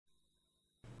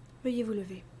Veuillez vous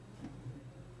lever.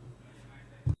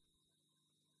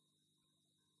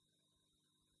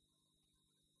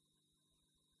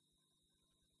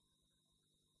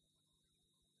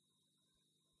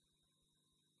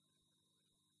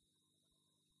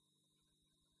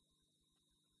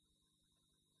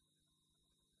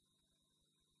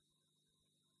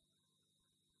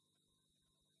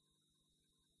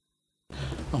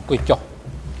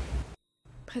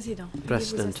 Président, veuillez vous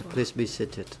President, asseoir. please be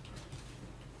seated.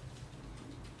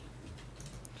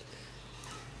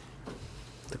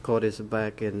 The court is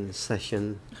back in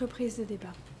session, Reprise de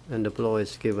débat. and the floor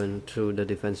is given to the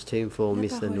defense team for La Mr.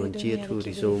 parole est donnée Nunjia avec to l'équipe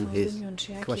de resume défense de his Nyonchea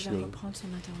qui va questioning. reprendre son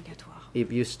interrogatoire.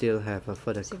 If you still have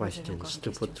further Si vous avez encore questions une to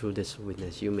question. put to this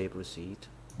witness, you may proceed.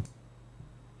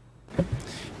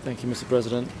 Thank you, Mr.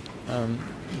 President.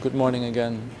 Good morning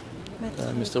again,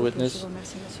 Maître Mr. Coppe, Witness. Je vous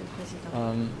remercie, Monsieur le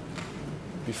Président.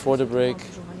 Before the break,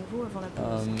 Bonjour à nouveau. Avant la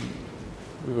pause,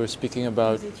 we were speaking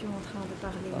about nous étions en train de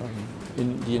parler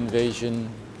in the invasion,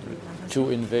 de l'invasion,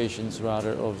 two invasions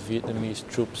rather, of Vietnamese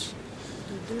troops.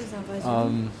 de deux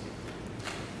invasions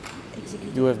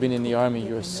exécutées You have par been les in the troupes army vietnamiennes.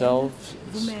 yourself,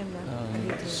 Vous-même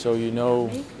avez été so you know,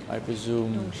 armé. I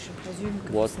presume, Donc je présume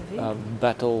que what vous savez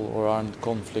battle or armed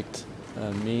conflict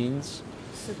means.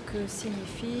 ce que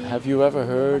signifie Have you ever une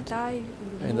heard bataille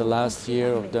ou le in mot the last conflit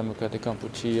year armé. of democratic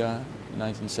Kampuchea,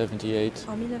 1978,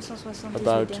 En 1978,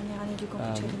 about, dernière année du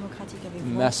Kampuchea démocratique,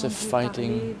 avez-vous massive entendu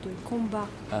fighting parler de combats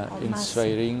en in masse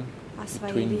Svay Rieng à Svay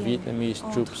between Rieng Vietnamese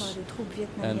entre troops les troupes and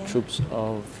vietnamiennes troops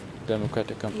of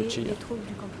democratic et Kampuchea? les troupes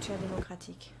du Kampuchea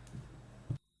démocratique?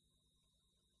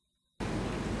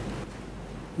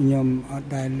 ខ្ញុំអត់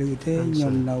ដែលឮទេខ្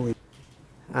ញុំនៅ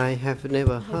I have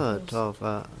never heard of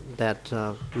that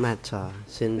matter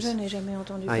since Je n'ai jamais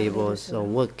entendu I parler de was cela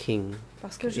working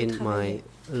parce que je in my travaillais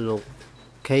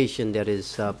location that is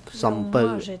là où moi Sampel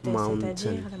j'étais, Mountain.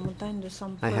 c'est-à-dire à la montagne de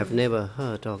Sampel. I have never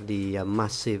heard of the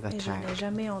massive Et je attack. n'ai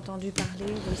jamais entendu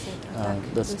parler de cette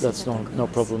attaque. That's no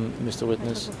problem, Mr.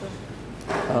 Witness.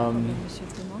 Monsieur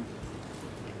le témoin.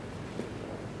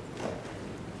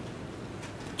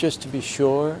 Just to be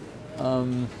sure,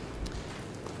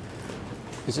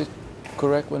 is it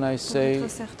correct when I Pour say être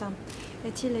certain,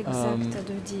 est-il exact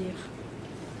de dire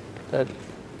that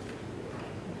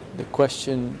the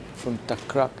question from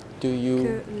Takrak to you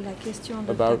que la question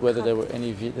de about whether there Takrak were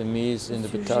any Vietnamese in au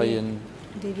the sujet battalion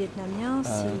des Vietnamiens,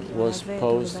 s'il y en was avait dans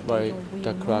le posed by bataillon oui ou non,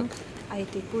 Takrak a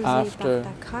été posée after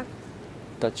par Takrak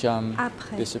Tacham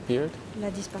après disappeared? la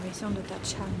disparition de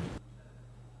Tacham.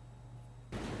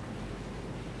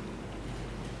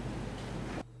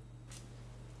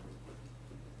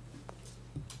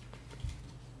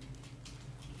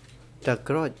 The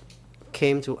crowd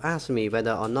came to ask me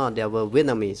whether or not there were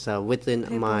Vietnamese within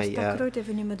my Takrak est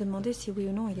venu me demander si oui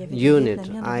ou non il y avait des unit.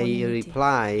 Vietnamiens dans mon I unité.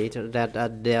 replied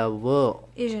that there were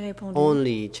Et j'ai répondu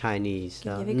only Chinese,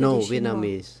 qu'il y avait que no des Chinois.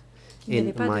 Vietnamese qu'il n'y in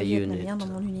avait pas de my unit. Vietnamiens dans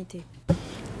mon unité.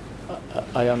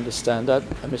 I understand that,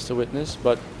 Mr. Witness,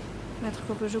 but Maître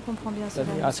Coppe, je comprends bien let cela.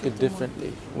 me ask monsieur it le témoin.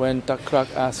 differently. When Takrak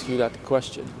asked you that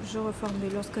question, Je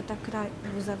reformule. Lorsque Takrak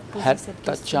vous a posé Had cette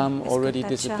Tacham question, already est-ce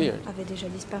que Tacham disappeared? avait déjà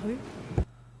disparu?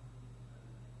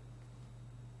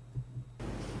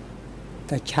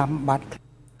 តែឆាំបាត់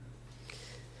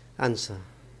Answer.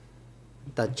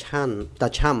 The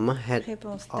Cham had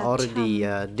Réponse. already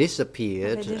Tacham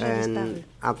disappeared, avait déjà and disparu.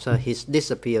 after his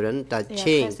disappearance, the Et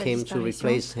Cheng après sa came to disparition,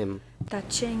 replace him.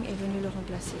 Tacheng est venu le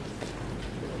remplacer.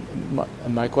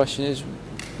 my question is,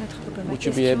 Maître Coppe, ma would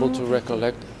you be question able to était,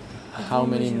 recollect êtes-vous how en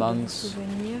many mesure de vous months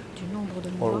souvenir du nombre de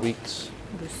or mois weeks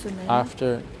ou de semaines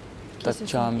after qui se sont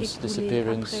Tacham's écoulés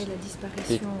disappearance après la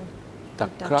disparition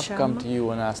Takrak Tacham come to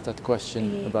you and ask that question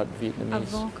et about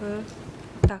Vietnamese? avant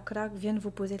que Takrak vienne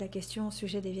vous poser la question au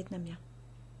sujet des Vietnamiens?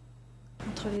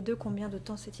 Entre les deux, combien de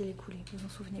temps s'est-il écoulé? Vous en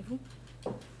souvenez-vous?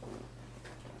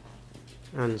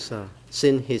 Answer.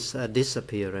 Since his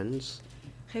disappearance,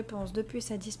 Réponse. Depuis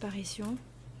sa disparition,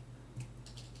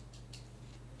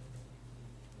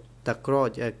 the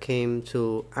crowd came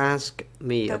to ask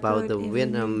me about Takrak the est venu me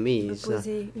Vietnamese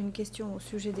poser une question au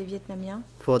sujet des Vietnamiens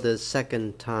for the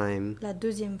second time. la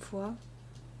deuxième fois.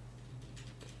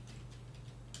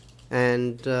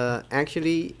 And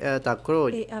actually, the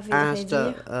crowd Et à vrai asked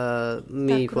dire,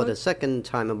 me for the Takrod second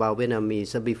time about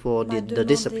Vietnamese before m'a the demandé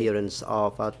disappearance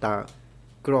of the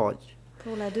crowd.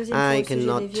 pour la deuxième fois I au sujet des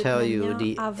cannot tell you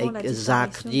Vietnamiens the avant la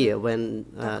exact disparition year de when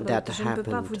Takrod. that Je ne peux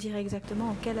pas happened. vous dire exactement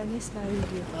en quelle année cela a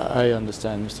eu lieu. I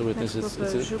understand, Mr. Witness. Maître Coppe,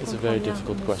 je It's a comprends very bien,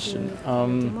 difficult monsieur question.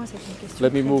 le témoin, c'est une question Let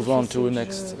me très move on to difficile.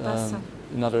 next Je passe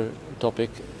another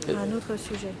topic. à un autre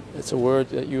sujet. It's a word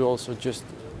that you also just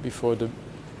before the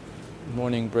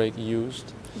morning break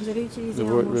used. Vous avez utilisé the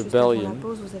un word mot juste avant la rebellion,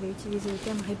 pause, vous avez utilisé le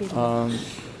terme rébellion.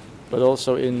 but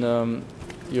also in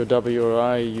your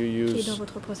WRI you Et dans use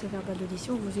votre procès verbal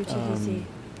d'audition, vous utilisez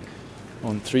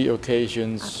on 3 à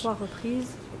occasions 3 reprises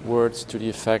words to the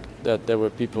effect that there were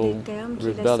people des termes qui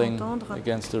laissent rebelling entendre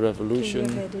against the qu'il y revolution,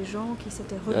 avait des gens qui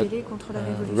s'étaient rebellés contre la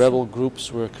révolution, rebel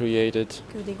groups were created,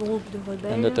 que des groupes de and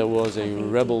rebelles that there was a avaient été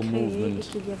rebel créés et movement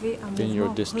qu'il y avait un in your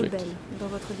mouvement district. rebelle dans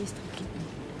votre district.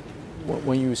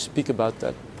 When you speak about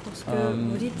that, Lorsque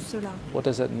vous dites cela, what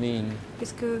does that mean?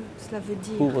 qu'est-ce que cela veut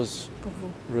Who dire was pour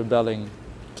vous? rebelling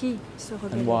Qui se and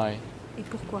rebellait why? et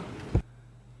pourquoi?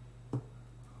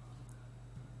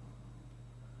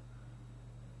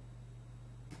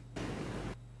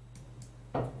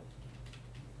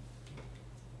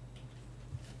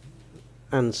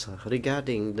 Answer.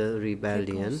 Regarding the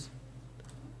rebellion, Réponse.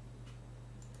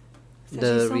 the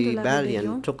S'agissant de la rebellion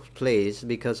rébellion, took place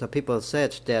because people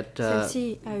said that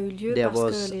celle-ci a eu lieu there parce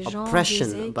was que les gens oppression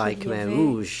disaient by qu'il y Khmer avait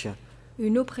Rouge.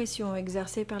 une oppression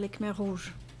exercée par les Khmers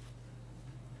rouges.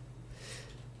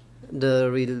 The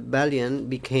rebellion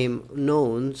became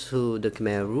known to the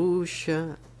Khmer Rouge,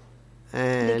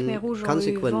 Les Khmer and rouges ont eu vent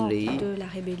consequently de la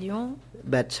rébellion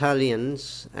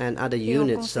battalions and other et en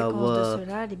units conséquence de were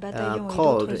cela, les bataillons et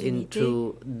called d'autres unités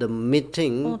into the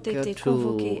meeting ont été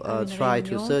convoqués to à une try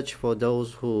to réunion. search for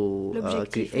those who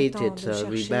L'objectif étant created de chercher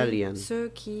rebellion. ceux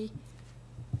qui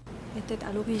étaient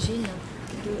à l'origine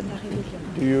de la rébellion.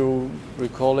 Do you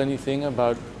recall anything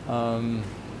about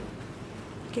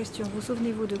Question, vous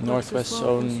souvenez-vous de quoi que Northwest ce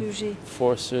soit au Zone sujet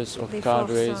forces or des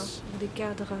cadres forces, des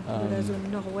cadres de la zone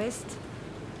nord-ouest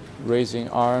raising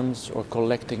arms or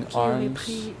collecting qui auraient, arms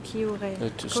qui auraient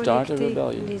to start a collecté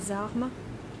rebellion? les armes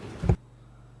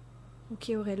ou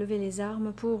qui auraient levé les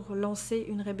armes pour lancer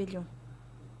une rébellion?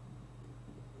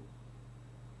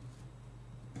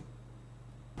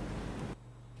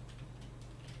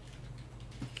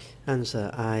 Answer.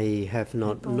 I have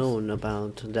not Réponse. known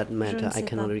about that matter. ne I sais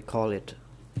cannot pas. recall it.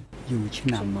 อยู่ឆ្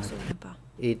នាំ Je ne m'en មក souviens pas.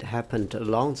 It happened a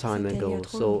long time C'était il y a ago,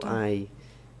 trop so longtemps. I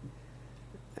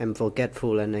am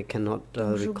forgetful and I cannot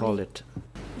Donc recall j'oublie. it.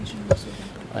 Et je ne m'en souviens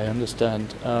pas. I understand.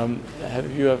 Have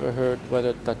you ever heard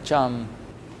whether Tacham or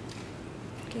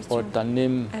Question.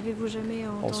 Tanim Avez-vous jamais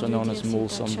also entendu known dire as si Moul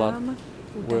Sambat, Tacham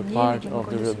ou were Tanim, part également of the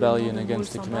connus sous le nom rebellion de against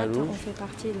the Moul Khmer Sambat, Rouge? ont fait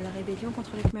partie de la rébellion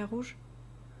contre les Khmers rouges?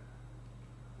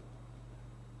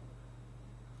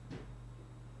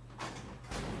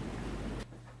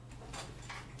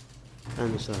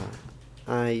 Answer.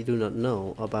 I do not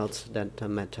know about that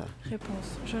matter.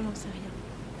 Réponse, je n'en sais rien.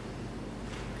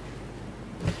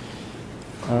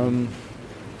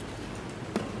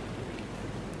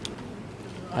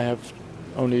 I have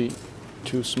only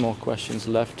 2 small questions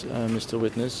left, Mr.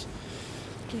 Witness.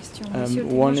 Question. Monsieur le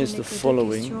témoin, One je is n'ai the que deux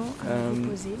following. questions à vous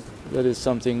poser. That is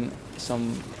something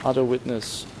some other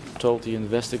witness told the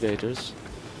investigators.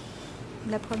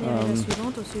 La première est la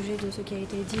suivante au sujet de ce qui a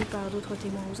été dit par d'autres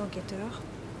témoins aux enquêteurs.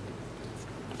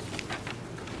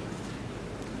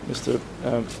 Mr.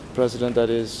 President, that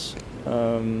is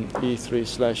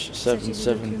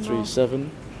E3/7737.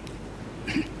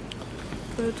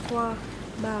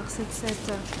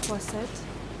 E3/7737.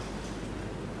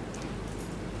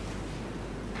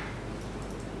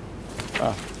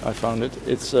 I found it.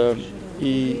 It's ERN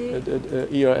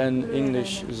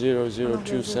English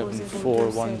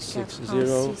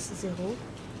 00274160,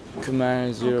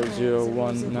 Khmer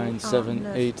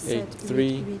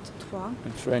 00197883,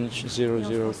 and French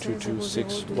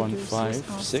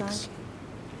 00226156.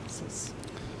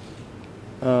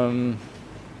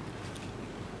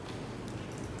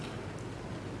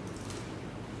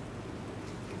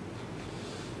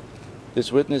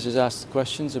 This witness is asked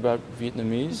questions about On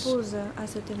Vietnamese, pose à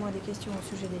ce témoin des questions au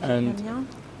sujet des And- Vietnamiens.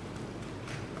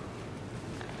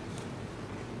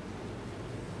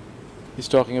 he's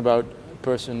talking about a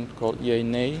person called Ye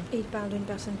Nei, Et il parle d'une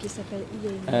personne qui s'appelle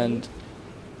Ye Nei. and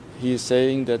he is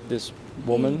saying that this Et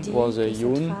woman il dit was a que cette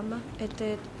Yun femme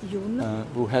était Yun,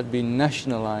 who had been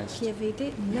nationalized. qui avait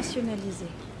été nationalisée.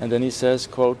 And then he says,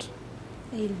 quote,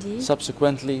 Et il dit,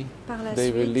 subsequently par la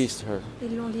they suite, released her,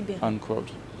 ils l'ont libérée.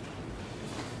 unquote.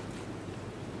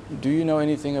 Do you know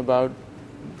anything about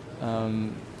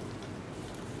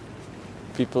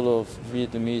people of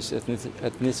Vietnamese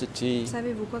ethnicity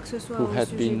Savez-vous quoi que ce soit who au had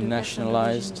sujet been de personnes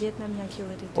nationalized d'origine vietnamienne qui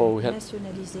auraient été or who had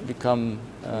nationalisées, become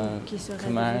qui seraient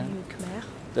Khmer, devenues Khmer,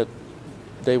 that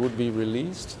they would be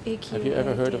released? et qui Have you auraient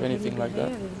ever heard été of anything like libérées?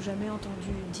 that? Avez-vous jamais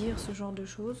entendu dire ce genre de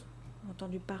choses?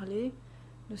 Entendu parler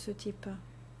de ce type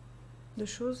de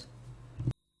choses?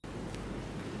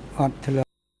 អត់ធ្លាប់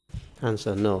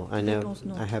Answer. No, I Réponse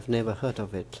no. have never heard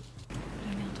of it.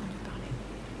 Jamais entendu parler.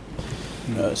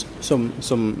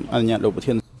 សូមអនុញ្ញាតលោកប្រ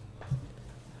ធាន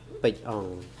Page on.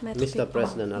 Maître Mr. Page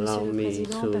President, on. allow Monsieur le me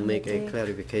Président, to make a permettez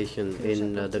clarification que in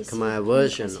j'apporte the ici Khmer une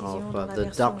version précision of dans la the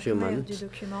version document khmer du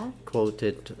document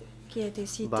quoted qui a été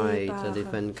cité by par the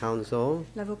defense counsel.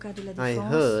 l'avocat de la I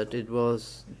défense. heard it was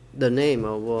the name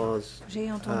was J'ai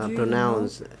entendu le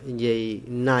pronounced Ye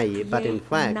Nai, but in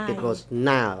fact it Nai. was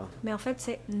Now. Mais en fait,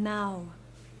 c'est now.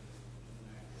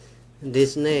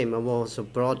 This name was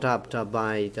brought up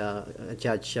by the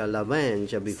Judge Lavange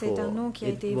C'est before. un nom qui a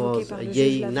It été évoqué was par le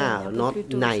Ye juge Lavange Now, un peu not plus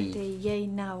tôt. Nai. C'était Yay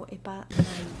now et pas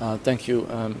Nai. Thank you,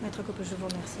 Maître Coppe, je vous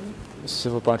remercie.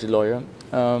 civil party lawyer.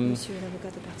 Monsieur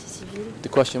l'avocat de partie civile. The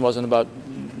question wasn't about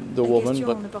the La woman, question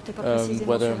but ne portait pas précisément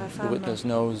whether sur la the femme witness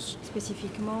knows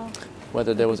spécifiquement,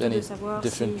 whether there was plutôt any de savoir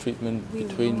different si, treatment oui ou non,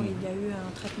 between il y a eu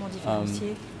un traitement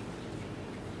différencié.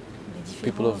 Les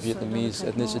people of différences Vietnamese dans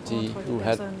le traitement ethnicity entre who les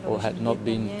had personnes or had d'origine not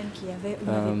been vietnamienne qui avaient ou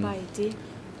n'avaient pas été,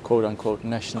 quote-unquote entre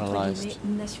nationalized.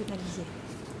 guillemets, nationalisées.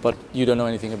 But you don't know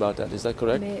anything about that, is that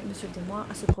correct? Mais, monsieur le témoin,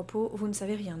 à ce propos, vous ne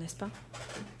savez rien, n'est-ce pas?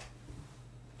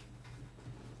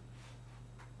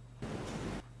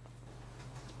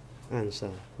 Answer: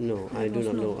 No, I do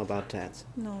not know about that.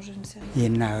 Non, je ne sais rien. យា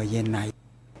ណៅយាណៃ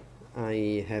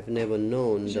I have never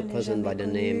known Je the n'ai person by jamais the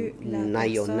connu name la Nai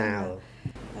or personne, Now.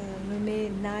 Nommée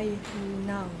Nai ou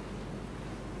Now.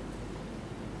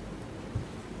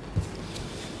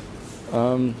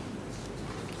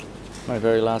 My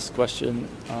very last question,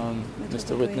 Maître Mr.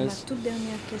 Coppe, et Witness. ma toute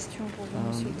dernière question pour vous,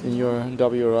 monsieur le In témoin.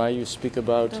 your WRI, you speak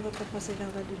about Dans votre procès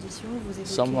verbal d'audition, vous évoquez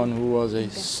someone who was a une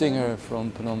personne singer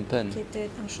from Phnom Penh, qui était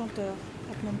un chanteur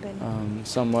à Phnom Penh.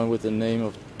 someone with the name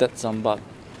of Tet Sambat.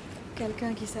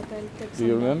 Quelqu'un qui s'appelle Tet Do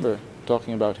you Sambat. remember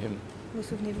talking about him? Vous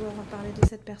souvenez-vous avoir parlé de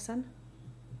cette personne?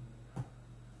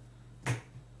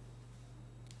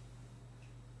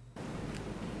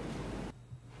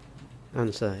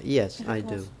 Answer: Yes, I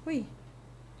do. Réponse: Oui.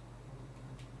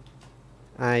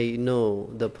 I know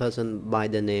the person by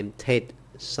the name Tate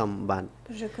Sambat.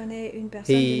 Je connais une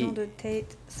personne du nom de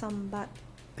Tate Sambat.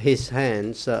 His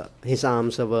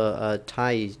arms were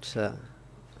tied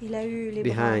Il a eu les bras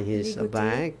behind his ligotés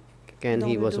back, and dans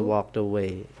he le was dos, walked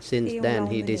away. Since et on then,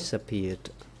 l'a he emmené. disappeared.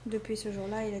 Depuis ce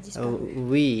jour-là, il a disparu.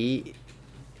 We,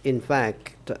 in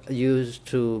fact, used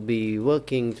to be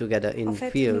working together in En fait,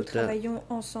 nous field travaillons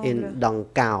ensemble in Dong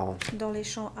Cao. dans les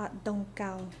champs à Dong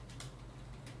Cao.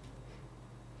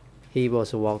 He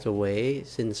was walked away.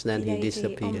 Since then, Il a he été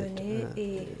disappeared. emmené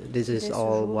et This dès is ce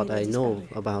all jour, what il a I know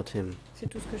disparu. about him. C'est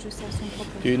tout ce que je sais à son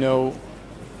propos. Do you know,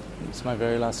 it's my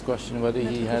very last question, whether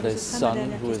he had a Ce sera ma son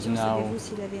dernière who is question. now Savez-vous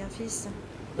s'il avait un fils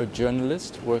a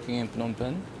journalist working in Phnom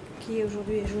Penh? qui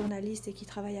aujourd'hui est journaliste et qui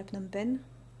travaille à Phnom Penh?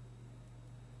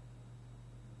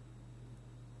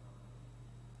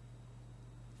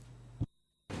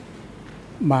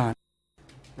បាទ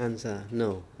Answer: No,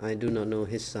 I do not know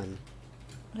his son.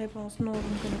 Réponse: non, je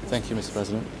ne connais pas. Thank you, Mr.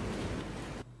 President.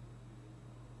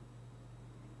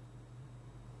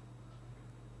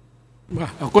 បា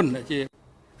ទអរគុណជា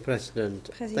President,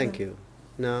 President. thank you.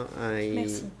 Now I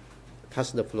Merci. pass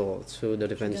the floor to the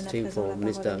defense donne à team présent for la parole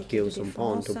à Mr. l'équipe Kyo de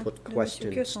Sompon to défense put de Monsieur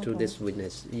questions Kyo to Sompon. this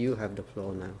witness. You have the floor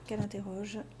now. Qu'elle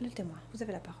interroge le témoin. Vous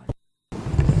avez la parole.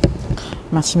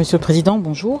 Merci Monsieur le Président,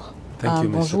 bonjour. Thank you,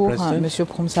 Mr. Bonjour President. Monsieur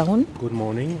Prom Saroun. Good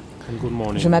morning and good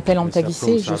morning. Je m'appelle Mr. Amta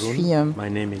Gissé, je Prom suis Saroun. My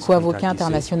name is co-avocat Amta Gissé.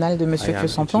 international de Monsieur I am Kyo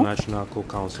Sompon. international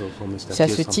co-counsel for Mr. C'est à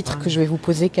Kyo ce Sompon. titre que je vais vous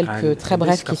poser quelques And très in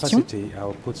brèves this questions. capacity, I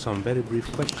will put some very brief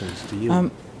questions to you.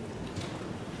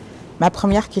 Ma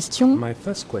première question My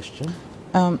first question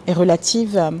est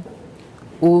relative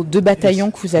aux deux bataillons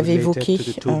que vous avez related évoqués. to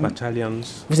the two battalions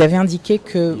Vous avez indiqué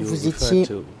que you vous referred étiez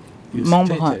to. You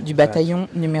membre stated du that bataillon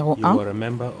numéro you 1 were a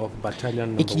member of battalion et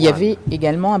number qu'il y avait 1.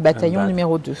 également un bataillon that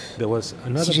numéro 2. There was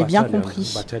another Si j'ai bien battalion,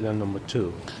 compris, battalion number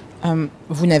 2.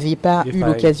 Vous n'aviez pas If eu I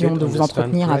l'occasion did de vous understand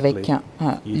entretenir avec correctly,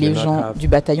 you les did not gens have du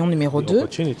bataillon numéro the 2,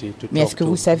 opportunity to mais est-ce talk que to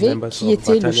vous savez members qui of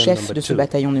était le battalion chef number de ce 2.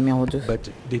 bataillon numéro 2?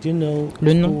 But did you know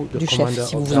Le nom who the du chef, commander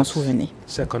si of vous vous en that souvenez.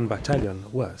 second battalion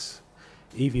was?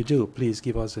 If you do, please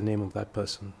give us the name of that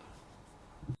person.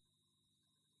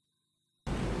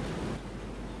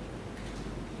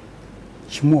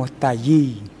 ឈ្មោះតាយី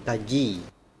Taji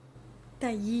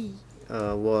Tayi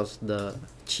was the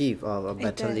chief of était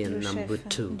battalion le number chef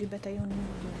 2. du bataillon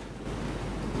numéro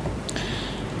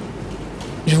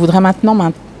 2. Je voudrais maintenant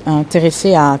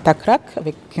m'intéresser à Takrak,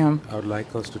 avec, I would like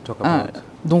us to talk about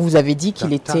dont vous avez dit qu'il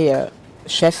Tak Tak. était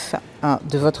chef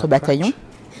de votre bataillon.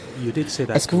 You did say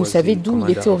that Est-ce que he vous was savez the d'où il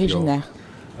commander était of your originaire?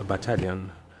 battalion.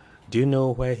 Do you know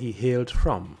where he hailed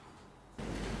from?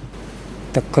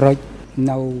 តក្រុច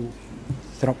នៅ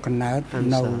ស្រុកកណើត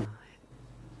នៅ Answer: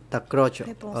 Takroch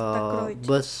Réponse: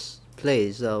 Takroch.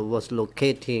 birthplace was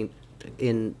located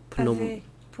in Phnom avait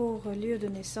pour lieu de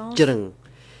naissance Churang.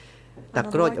 un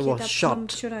endroit Takroj qui est was à shot Phnom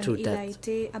Churang. to Il a death,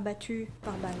 été abattu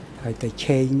par balle. ហើយតែ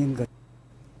ឆេងហ្នឹងក៏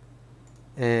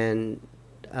and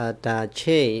Ta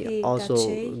Che Et also Ta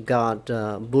Che got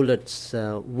bullets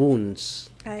wounds.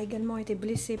 a également été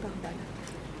blessé par balle.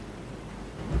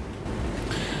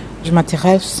 Je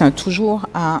m'intéresse toujours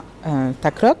à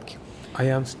Takrok. I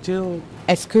am still.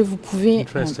 Est-ce que vous pouvez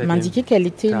Interested m'indiquer in quel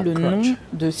était le Takrok. nom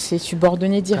de ses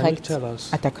subordonnés Can you directs tell us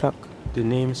à Takrok? the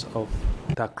names of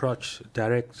Takroj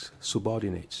direct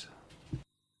subordinates?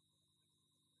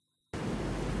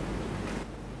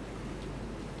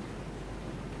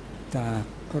 តា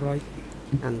ក្រោយ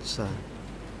Answer.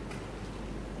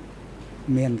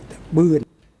 មានតែបឿន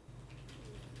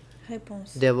Réponse.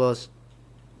 There was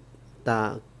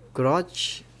Takroj,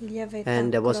 Il y avait and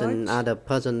there was Takroj. another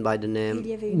person by the Il y name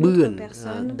avait une autre Buen.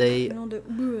 personne, They le nom de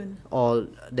Buen,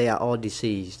 are all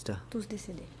deceased. tous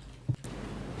décédés.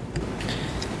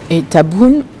 Et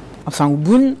Taboun, enfin ou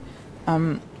Boun,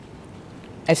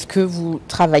 est-ce que vous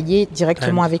travaillez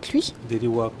directement And- avec lui? Did he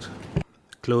work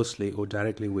closely or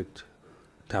directly with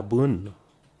Tabun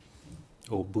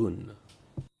or Bun?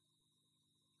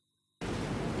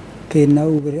 គេនៅ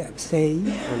វរៈផ្សេង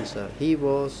Answer. He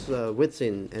was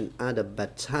within another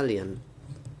battalion.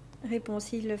 Réponse.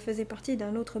 Il faisait partie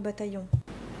d'un autre bataillon.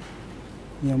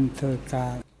 ខ្ញុំធ្វើកា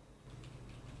រ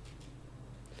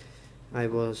I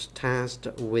was tasked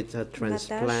with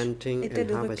transplanting était and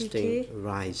de harvesting repiquer le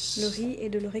rice. riz et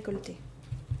de le récolter.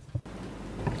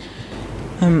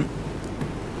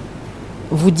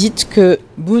 Vous dites que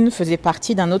Boun faisait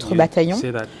partie d'un autre You bataillon.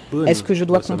 say that Bun Est-ce que je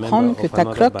dois was a member comprendre que of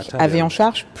another Takrok battalion. avait en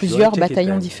charge plusieurs Do I take it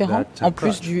bataillons then différents, that en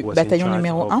plus Takroj du was in bataillon charge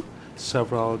numéro of 1?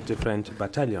 several different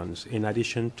battalions in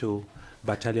addition to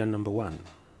battalion number 1?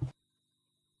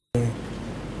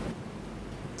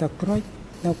 តាក្រោយ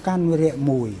នៅកាន់វរៈ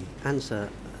មួយ Answer.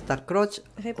 Takroj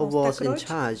Réponse. was in Takroj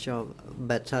charge of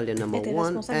battalion number était 1,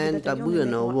 responsable du and bataillon Tabun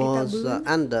numéro un. Et was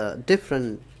Tabun under different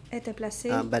était placé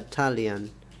battalion.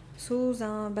 sous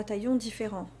un bataillon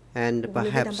différent. And Au relevé d'un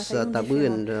perhaps bataillon Tabun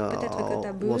différent. Peut-être que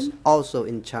Tabun was also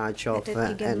in charge of était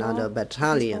également another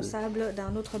battalion. responsable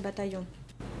d'un autre bataillon.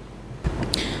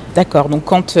 D'accord, donc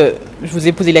quand je vous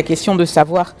ai posé la question de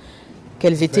savoir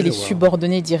quels étaient les Very well.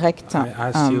 subordonnés directs I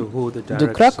asked you who the de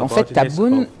direct Krok, en fait subordinates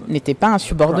Taboun of n'était pas un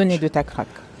subordonné Takroj. de Takrok.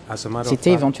 As a matter of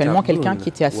C'était fact, éventuellement quelqu'un Tabun qui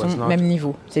était à son was not même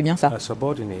niveau. C'est bien ça? a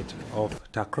subordinate of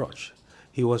Takroj.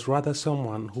 He was rather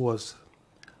someone who was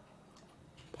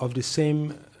of the same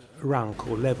rank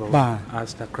or level Bah. as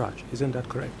Takroj. Isn't that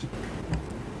correct?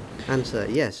 Answer.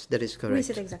 Yes, that is Oui, correct.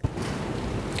 c'est exact.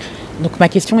 Donc ma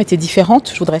question était différente.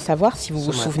 Je voudrais savoir si vous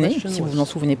So vous my souvenez. question Si vous was vous en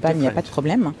souvenez pas, il n'y a pas de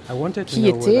problème. I wanted to Qui know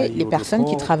étaient whether les you personnes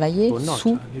qui recall travaillaient or not.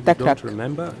 sous If you Takroj, don't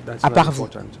remember, that's à not part vous?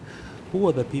 important. Who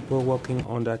were the people working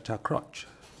under Takroj,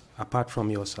 apart from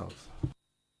yourself?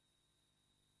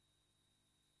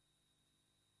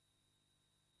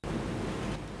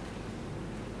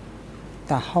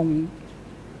តាហុង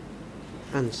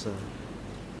Answer.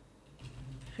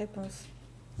 Réponse.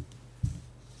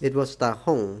 It was Ta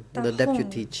Hong, Ta the Hong.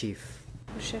 deputy chief.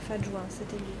 Le chef adjoint,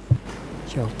 c'était lui.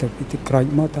 ចុះទៅពីទីក្រោយ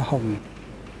មកតាហុង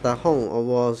Ta Hong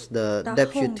was the Ta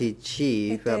deputy Hong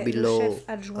chief était le below chef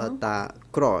adjoint Ta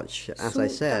Kroj. As I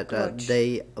sous said, Ta Kroj. they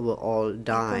were all Et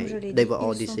comme je l'ai died. They dit, were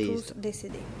all ils sont deceased. tous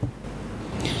décédés.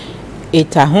 Et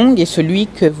Tahong est celui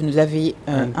que vous nous avez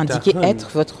And indiqué Tahong, être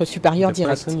votre supérieur the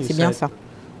direct. person you C'est bien said ça?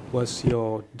 was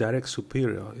your direct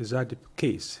superior. Is that the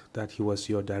case, that he was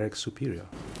your direct superior?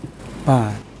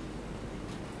 បាទ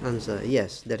Answer.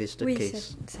 Yes, that is the Oui, case.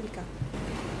 c'est le cas.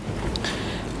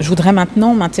 Je voudrais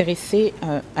maintenant m'intéresser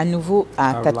à nouveau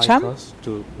à I would like Tacham. us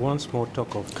to once more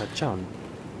talk of Tacham.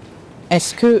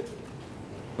 Est-ce que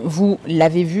vous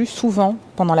l'avez vu souvent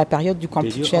pendant la période du Did you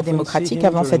Kampuchea often démocratique see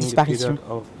him avant sa during the disparition?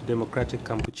 period of democratic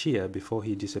Kampuchea before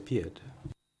he disappeared?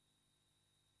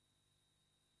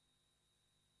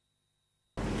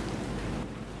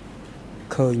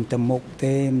 ឃើញតែមុខ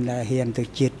ទេមិនដែលហ៊ានទៅ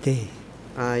ជាតិទេ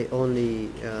I only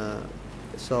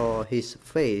saw his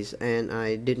face, and I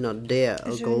did not dare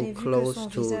Je go n'ai vu que close son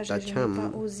to visage et je n'ai Tacham. pas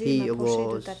osé He m'approcher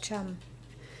de was Tacham.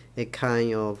 a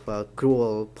kind of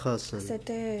cruel person.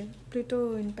 C'était plutôt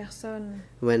une personne.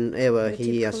 Whenever Le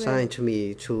he type assigned me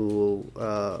to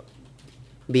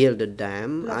build a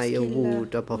dam, I Lorsqu'il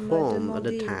would me perform demandait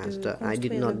the de task. I construire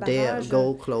did le not dare barrage, go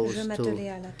je close to m'attelais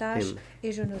à la tâche him.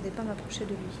 et je n'osais pas m'approcher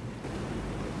de lui.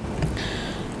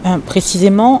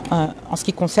 Précisément, en ce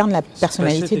qui concerne la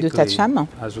personnalité de Specifically, Tacham,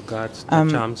 as regards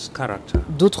Tacham's character,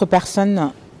 d'autres personnes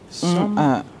ont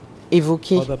some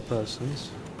évoqué other persons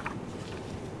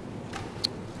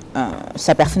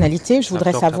sa personnalité, je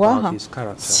voudrais savoir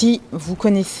si vous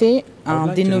connaissez un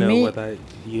dénommé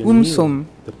Oum Son.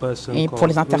 Et pour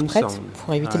les interprètes,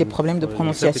 pour éviter les problèmes de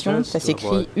prononciation, ça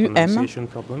s'écrit UM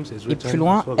et plus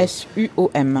loin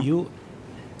SUOM.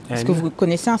 Est-ce que vous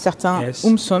connaissez un certain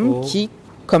Oum Son qui,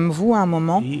 comme vous, à un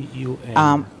moment,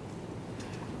 a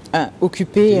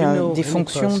occupé des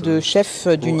fonctions de chef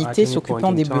d'unité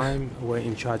s'occupant des bœufs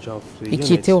et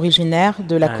qui était originaire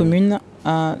de la commune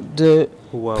de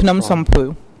Phnom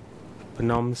Sampho.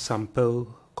 Phnom Sampho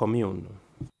commune.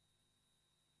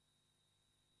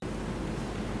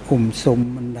 Oum Son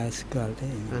មិនដែលស្គាល់ទេ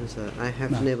Answer. I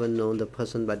have never known the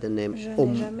person by the name Je n'ai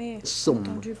Oum jamais Son.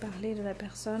 entendu parler de la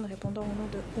personne répondant au nom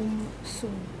de Oum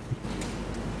Son.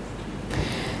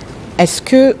 Est-ce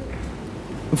que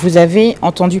vous avez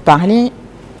entendu parler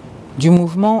du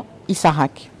mouvement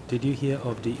Isarak? Did you hear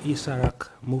of the Isarak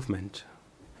movement?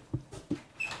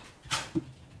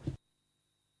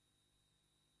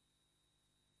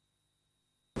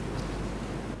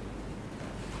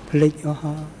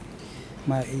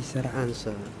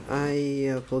 Answer.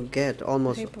 I forget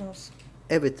almost Réponse.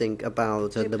 everything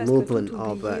about J'ai the presque movement tout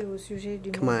of oublié au sujet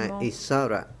du Khmer mouvement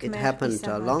Isara. It Khmer happened a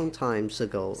Isarak. long time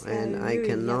ago, Ça a and eu I lieu il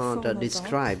y a cannot fort longtemps,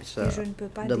 describe et je ne peux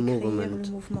pas the décrire movement.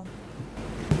 le mouvement.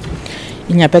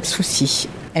 Il n'y a pas de souci.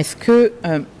 Est-ce que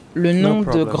le nom de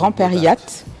problem grand-père with Yat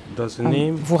that. Does the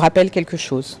name vous rappelle quelque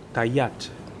chose? Tayat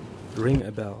ring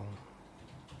a bell?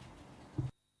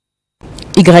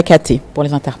 YAT pour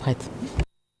les interprètes.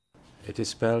 It is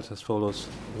spelled as follows: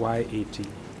 Y-A-T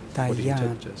for the Tayat.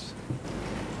 interpreters.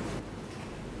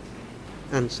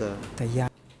 Answer. តាយ៉ា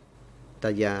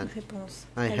Tayat. Réponse.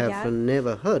 I have Tayat.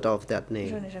 never heard of that Je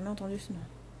name. n'ai jamais entendu ce nom.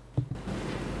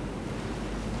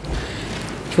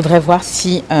 Je voudrais voir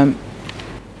si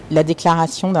la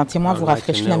déclaration d'un témoin I vous would like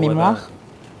to rafraîchit la know mémoire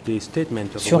whether the statement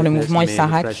of a sur le witness mouvement may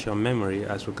Isarak refresh your memory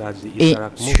as regards the et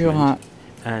Isarak sur movement,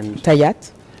 and Tayat.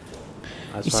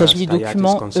 as Il far s'agit as du Tayat is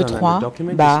document concerned, and the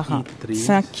document is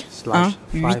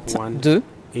E3/5182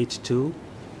 E3/5182,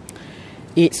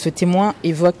 et ce témoin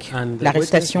évoque and the witness in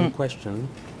l'arrestation question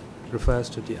refers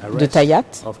to the de arrest Tayat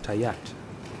of Tayat,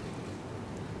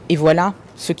 et voilà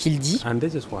ce qu'il dit. and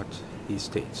this is what he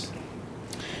states.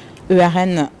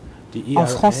 ERN The En ERN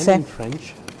français, in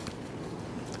French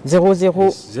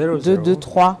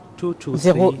 00223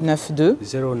 092,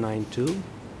 092,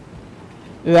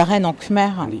 ERN en khmer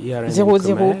and the ERN in 00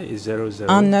 Khmer is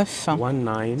 19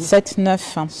 19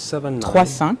 79 79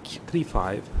 35,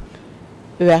 35,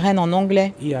 ERN en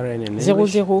anglais ERN in 00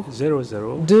 English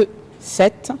 00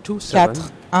 27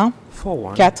 4 1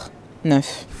 41 4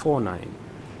 9. 49.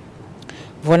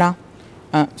 Voilà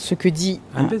ce que dit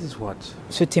And this is what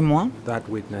ce témoin. that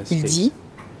witness Il states. dit: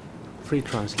 Free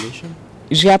translation.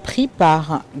 j'ai appris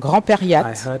par grand-père I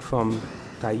Yat heard from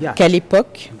Tayat qu'à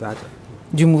l'époque that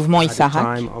du mouvement at the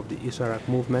Isarak, time of the Isarak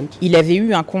movement, il avait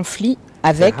eu un conflit there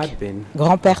avec had been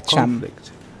grand-père Cham.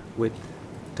 conflict with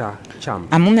Ta Cham.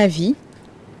 À mon avis,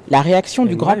 la réaction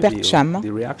du In my grand-père view, Cham the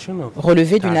reaction of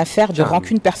relevait d'une Ta affaire de Cham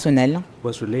rancune personnelle,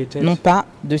 was related non pas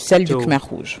de celle du to Khmer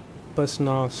rouge.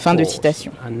 personal Fin de scores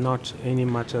citation. and not any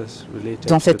matters related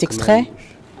Dans to cet the extrait,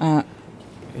 Khmer Rouge.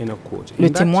 In a quote. le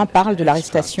In that témoin parle de extract,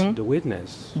 l'arrestation the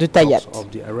witness de Tayat. talks of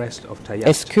the arrest of Tayat.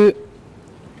 Est-ce que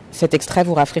cet extrait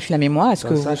vous rafraîchit la mémoire? Est-ce que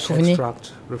Does vous vous that souvenez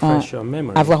extract refresh your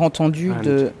memory? avoir entendu And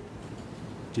de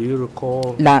do you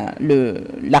recall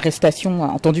l'arrestation,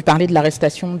 entendu parler de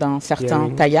l'arrestation d'un certain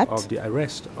hearing Tayat of the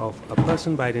arrest of a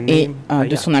person by the et name de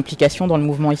Tayat son implication dans le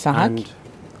mouvement Isarak? and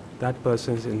that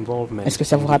person's involvement Est-ce que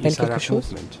ça in vous the rappelle Isarak quelque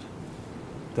chose? movement?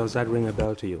 Does that ring a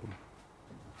bell to you?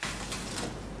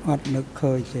 អត់នឹក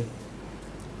ឃើញទេ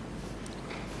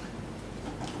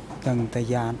តាំងតា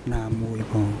យ៉ាតណាមួយ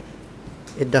ផង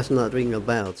It does not ring a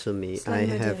bell to me. Ça I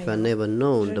ne me dit have rien. never Je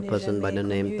known the n'ai person by jamais the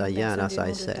name connu une Tayat, personne as du I nom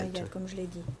de said. Tayat, comme je l'ai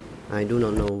dit. I do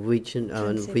not know which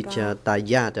ne sais pas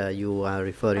Tayat you are À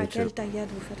referring quel to. Tayat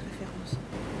vous faites référence?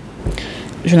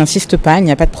 Je n'insiste pas, il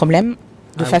n'y a pas de problème.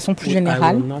 De façon plus I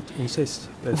générale, will not insist.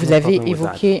 There's vous no avez problem with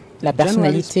évoqué that. la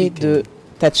personnalité de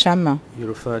Tacham You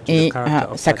refer to et the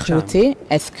character of sa Tacham cruauté.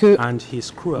 Est-ce que and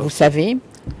his cruelty. vous savez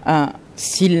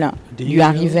s'il Do lui you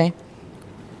arrivait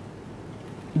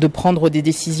de prendre des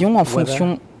décisions en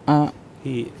fonction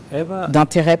He ever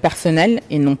d'intérêts personnels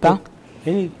et non pas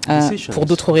any decisions pour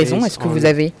d'autres raisons? based Est-ce que on vous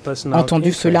avez personal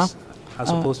entendu cela interests as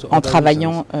opposed to en other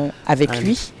travaillant reasons? avec And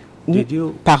lui ou did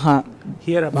you par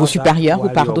hear about vos that supérieurs ou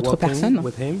while par you were d'autres working personnes?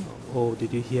 with him, or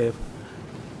did you hear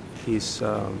his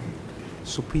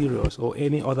superiors or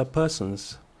any other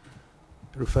persons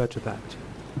refer to that?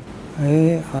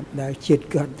 អត់ដែលជាតិ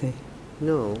គាត់ទេ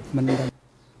No, មិនដឹង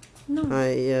Non.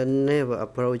 I never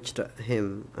approached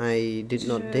him. I did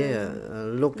not dare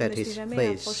look at his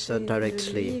face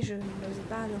directly. Je n'osais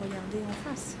pas le regarder en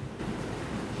face.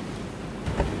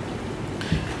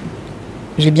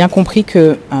 J'ai bien compris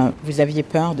que vous aviez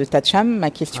peur de Tacham. Ma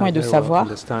question est de savoir,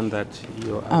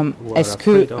 est-ce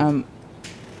que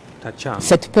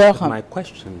cette peur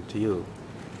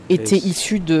était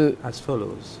issue de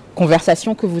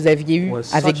conversations que vous aviez eues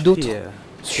avec d'autres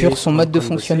sur son mode de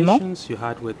fonctionnement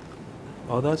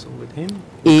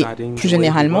et plus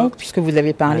généralement, puisque vous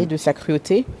avez parlé de sa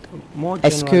cruauté,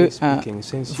 est-ce que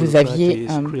vous aviez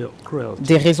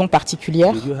des raisons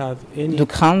particulières de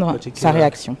craindre sa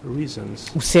réaction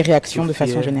ou ses réactions de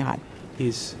façon générale?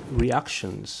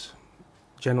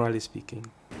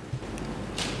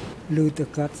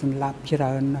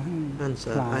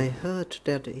 Answer, I heard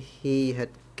that he had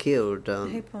killed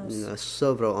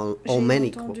several or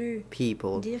many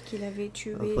people.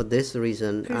 For this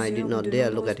reason, I did not dare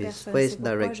look at his face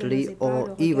directly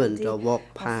or even walk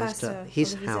past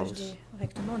his house.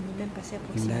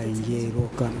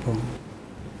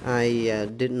 I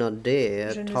did not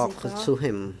dare talk to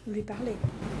him.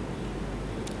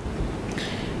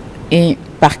 Et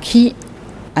par qui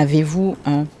avez-vous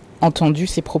entendu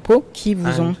ces propos? Qui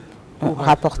vous ont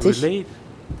rapporté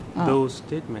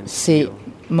ces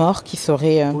morts qui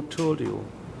seraient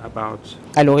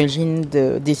à l'origine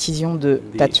de décisions de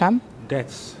Tacham?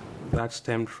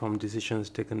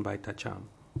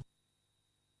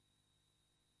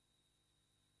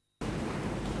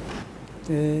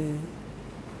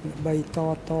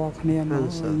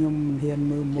 Answer.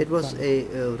 It was a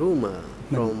rumor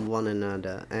from one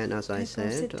another, and as I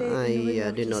said,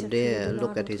 I did not dare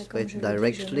look at his face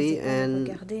directly and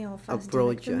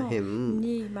approach him.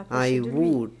 I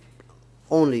would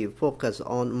only focus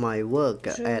on my work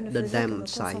at the dam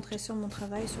site.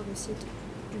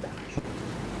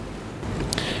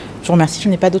 Je vous remercie. Je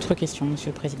n'ai pas d'autres questions,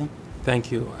 Monsieur le Président.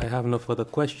 Thank you. I have no further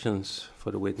questions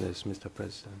for the witness, Mr.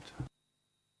 President.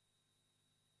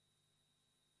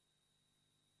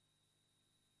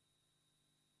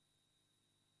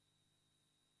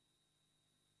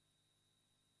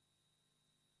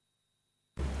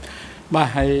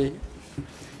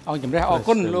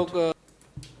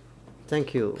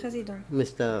 Thank you,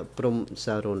 Mr.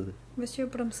 Promsarun.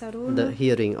 The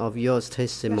hearing of your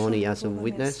testimony as a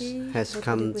witness has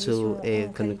come to a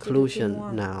conclusion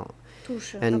now,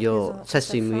 and your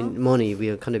testimony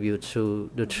will contribute to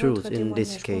the truth in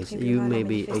this case. You may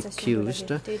be excused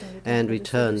and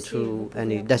return to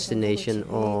any destination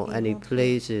or any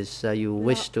places you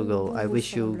wish to go. I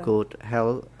wish you good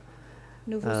health,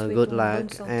 good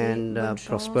luck and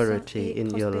prosperity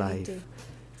in your life.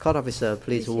 Court officer,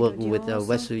 please work with the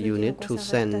vessel unit to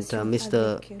send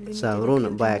Mr.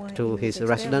 Sarun back to his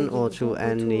residence or to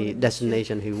any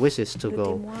destination he wishes to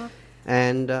go.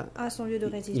 And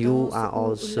you are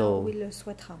also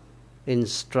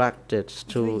instructed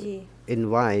to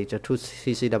invite to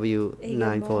CCW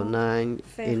 949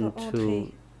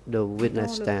 into the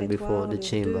witness stand before the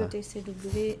chamber.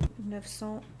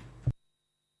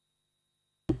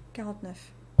 49.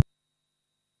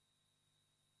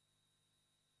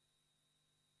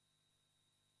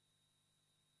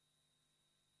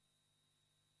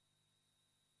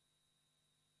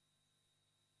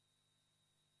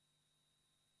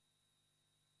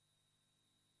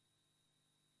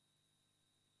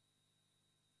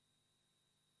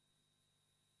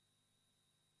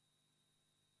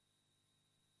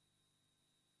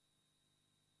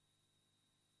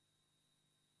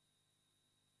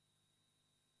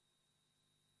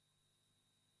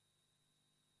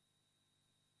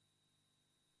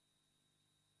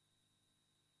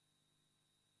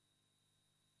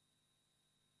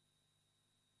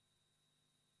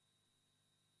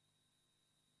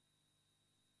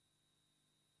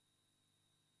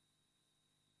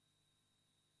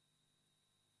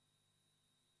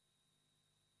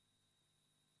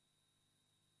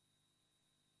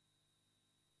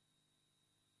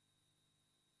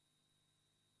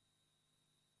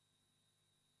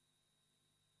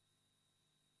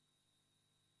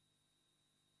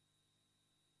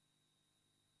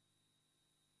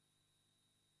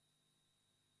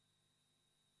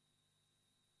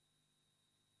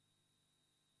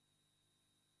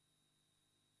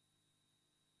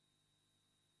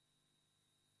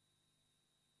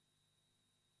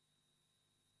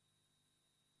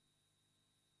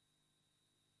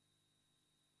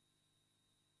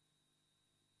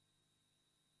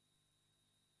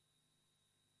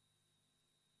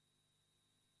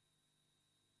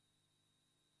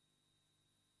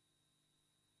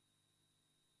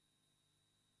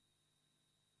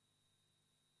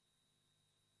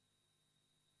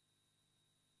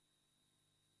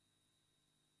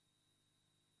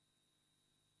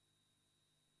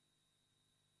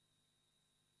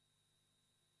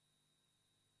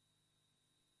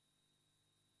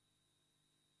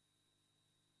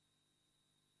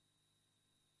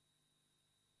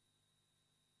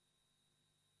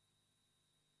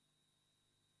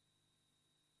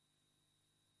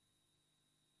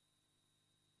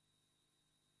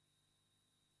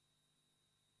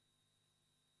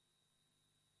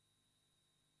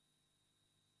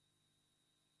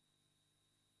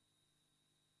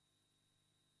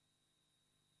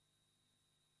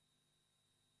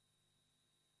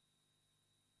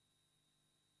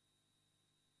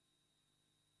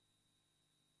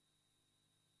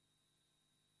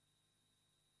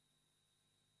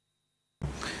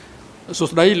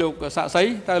 Good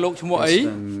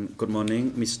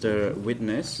morning, Mr.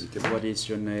 Witness. What is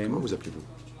your name? Comment vous appelez-vous?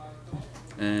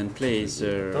 And please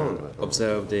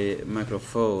observe the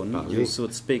microphone. You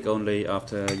should speak only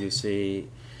after you see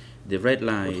the red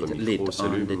light lit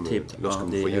on the tip of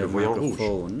the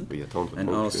microphone. And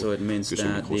also it means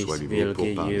that this will give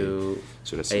you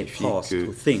a pause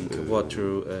to think what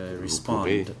to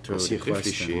respond to the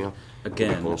question.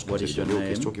 Again, what is your name?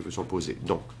 Questions qui vous sont posées.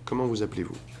 Donc, comment vous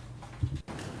appelez-vous?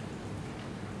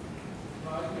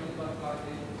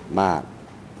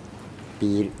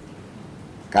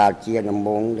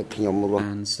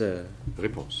 Answer.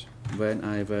 Réponse. When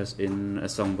I was in a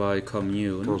Songboy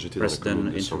commune,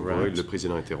 President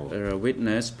interrupts.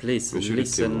 Witness, please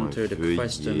listen to the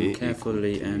question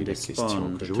carefully and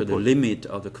respond to the limit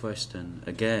of the question.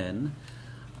 Again,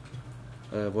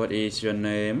 what is your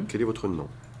name? Quel est votre nom?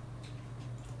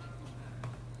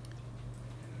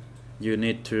 You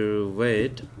need to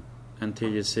wait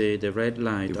until you see the red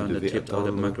light on the tip of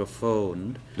the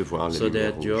microphone so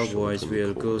that your voice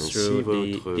will go through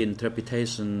the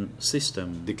interpretation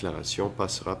system déclaration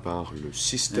passera par le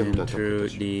système and through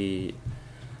the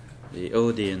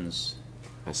audience.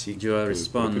 Your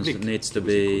response needs to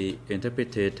be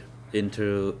interpreted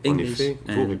into English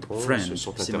and French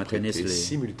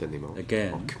simultaneously.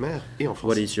 Again,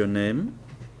 what is your name?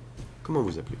 Comment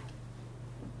vous appelez-vous?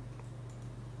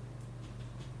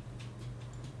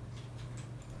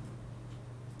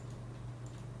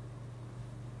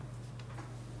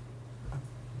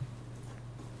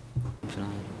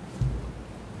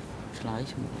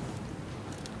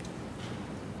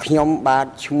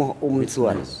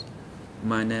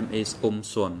 My name is Oum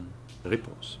Son.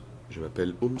 Réponse. Je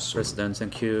m'appelle Oum Son. President,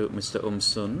 thank you, Mr. Oum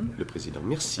Son. Le président,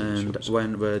 merci. And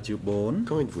when were you born?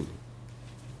 Quand êtes-vous né?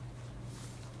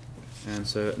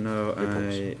 Answer, no,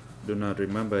 I do not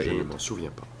remember Je it. ne m'en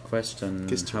souviens pas. Question,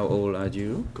 how old are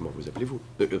you? Comment vous appelez-vous?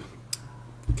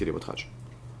 Quel est votre âge?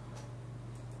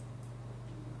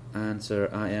 Answer,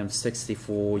 I am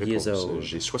 64 years old.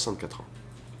 J'ai 64 ans.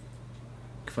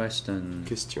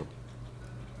 Question.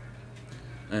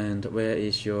 And where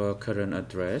is your current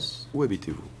address? Où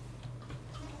habitez-vous?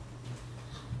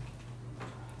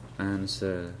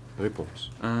 Answer. Réponse.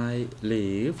 I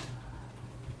lived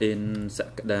in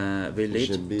Sakda village,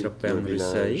 Trapang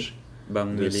Visay,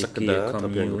 Bang Miliki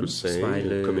commune,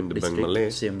 Svайлö,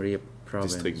 district, Siem Reap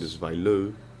province. District de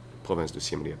Svайлö, province de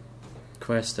Siem Reap.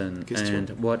 Question. And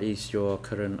what is your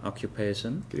current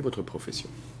occupation? Quelle est votre profession?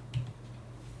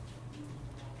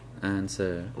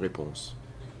 Answer. Réponse.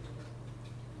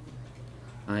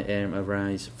 I am a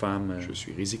rice farmer. Je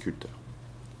suis riziculteur.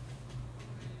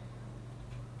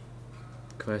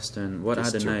 Question. What are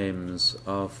the names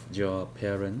of your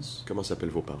parents? Comment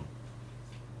s'appellent vos parents?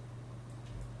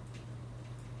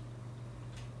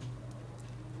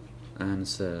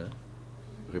 Answer.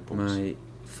 Réponse. My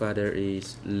father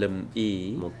is Lum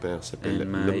E. Mon père s'appelle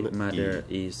and my mother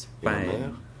is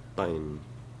Pain. Pain.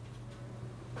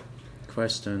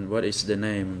 Question. What is the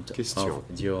name of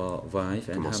your wife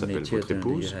and Comment how many s'appelle votre children do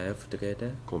you épouse? have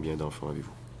together? Combien d'enfants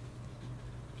avez-vous?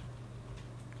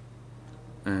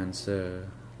 Answer.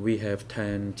 We have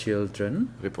 10 children.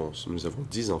 Réponse. Nous avons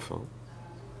 10 enfants.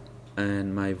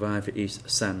 And my wife is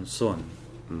San Son.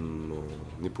 Mon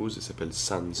épouse s'appelle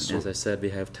San Son. As I said, we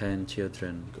have 10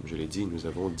 children. Comme je l'ai dit, nous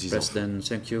avons 10 President, enfants.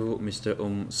 thank you, Mr.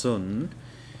 Oum Son.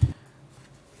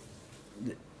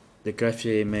 The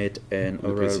greffier made an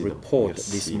oral report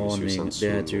this morning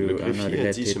that you are not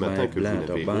related by blood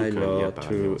or by law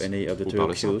to any of the two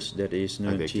accused, that is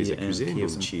Nunchi and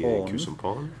Kim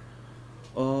Pon,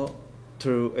 or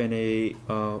through any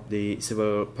of the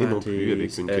civil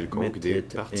parties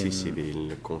admitted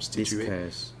in this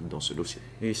case. Dans ce dossier.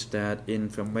 Is that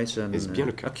information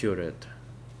accurate?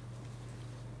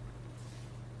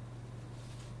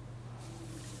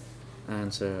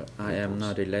 Answer. I am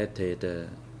not related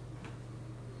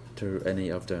to any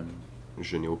of them.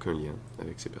 Je n'ai aucun lien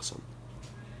avec ces personnes.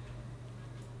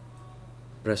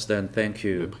 President, thank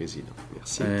you. Le président,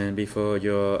 merci. And before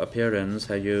your appearance,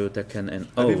 have you taken an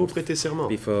Avez-vous oath prêté serment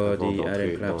before avant the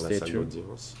d'entrer Iron dans Club la salle statue?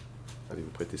 d'audience? Avez-vous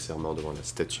prêté serment devant la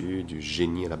statue du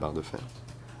génie à la barre de fer?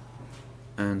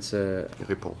 Answer.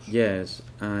 Réponse. Yes,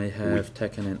 I have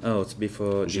taken an oath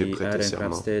before the J'ai prêté Iron Club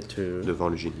serment statue devant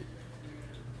le génie.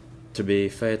 to be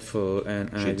faithful, and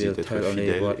I J'ai dit will d'être tell only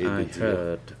fidèle what et de I dire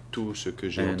heard tout ce que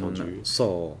j'ai and entendu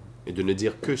saw. et de ne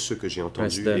dire que ce que j'ai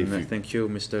entendu et President, vu. thank you,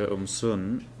 Mr. Oum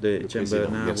Son. The chamber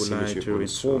now would Merci, like Monsieur to Oum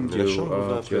Son. inform La you Chambre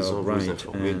va à of your présent vous rights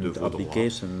informer de and vos droits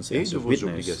obligations et as de a vos witness.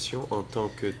 obligations en tant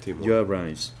que témoin. Your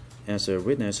rights. As a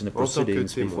witness in the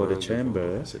proceedings before the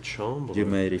chamber, you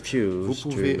may refuse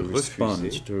to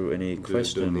respond to any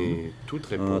question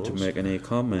or to make any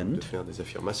comment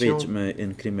which may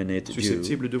incriminate you.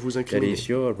 That is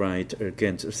your right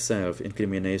against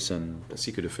self-incrimination.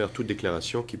 Ainsi que de faire toute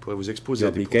déclaration qui pourrait vous exposer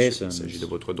à des poursuites. Il s'agit de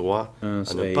votre droit à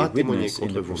ne pas témoigner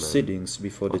contre vous-même.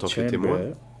 En tant que témoin,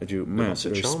 devant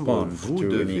cette chambre, vous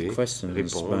devez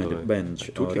répondre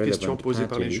à toutes les questions posées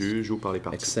par les juges ou par les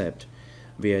parties.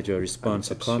 Via your response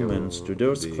or comments to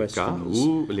those questions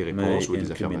may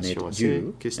incriminate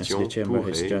you, as the chamber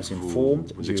has just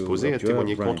informed you of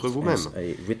your rights as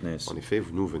a witness. En effet,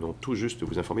 nous venons tout juste de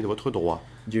vous informer de votre droit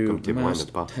comme témoin à ne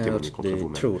pas témoigner contre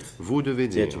vous-même. Vous devez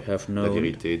dire la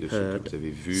vérité de ce que vous avez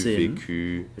vu,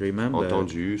 vécu,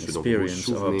 entendu, ce dont vous vous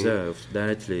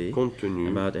souvenez, compte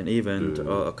tenu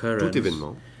de tout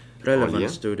événement en lien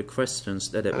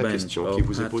à la question qui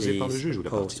vous est posée par le juge ou la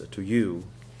partie.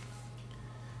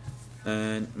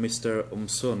 And Mr. Oum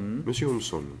Son, Monsieur Oum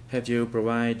Son, have you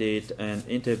provided an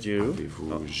interview,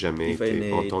 avez-vous jamais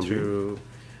été entendu, to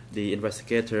the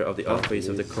investigator of the office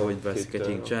of the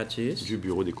co-investigating judges? Du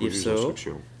bureau des co-juges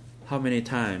d'instruction. How many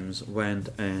times, when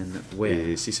and where?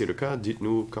 Et si c'est le cas,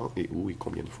 dites-nous quand et où et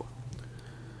combien de fois.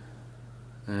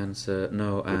 Answer: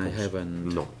 No, I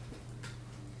haven't. Non.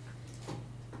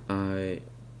 I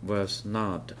was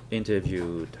not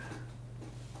interviewed.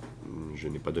 Je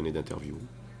n'ai pas donné d'interview.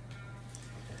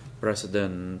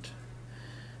 President,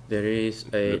 there is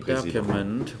a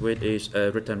document which is a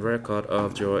written record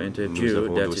of your interview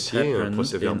that it happened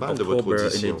in October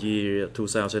in the year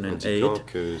 2008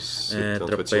 at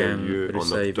Trapang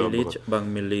Rusai Village,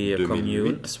 Bang Mili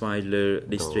Commune, Swaile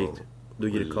District. Do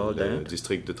you recall that? Le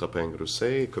district de Trapang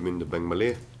Rusai, commune de Bang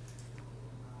Mali.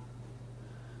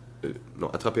 Non,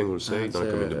 à Trapang Rusai, dans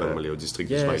la commune de Bang Mali, au district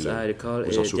de Swaile.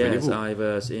 Vous en souvenez-vous?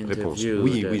 Réponse: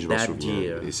 oui, oui, je m'en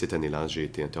souviens. Et cette année-là, j'ai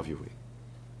été interviewé.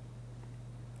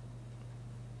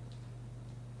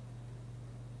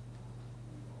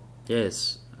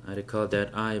 Yes, I recall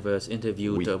that I was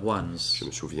interviewed once. Je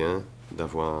me souviens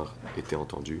d'avoir été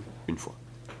entendu une fois.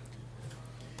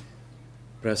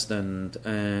 President,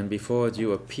 and before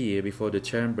you appear before the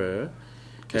chamber,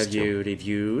 have you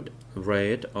reviewed,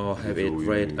 read, or have it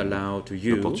read aloud to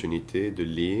you? L'opportunité de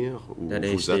lire ou that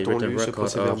is vous a-t-on the lu ce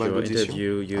procès-verbal d'audition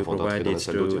you avant d'entrer dans la provided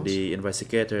salle to d'audience? the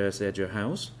investigators at your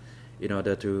house in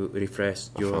order to refresh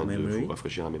your Afin de memory? vous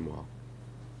rafraîchir la mémoire.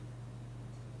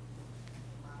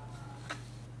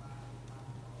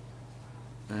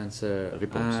 Answer: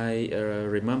 I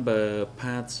remember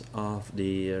parts of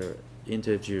the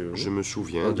interview. Je me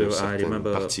souviens de certaines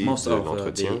parties de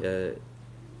l'entretien.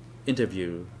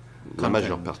 Interview. La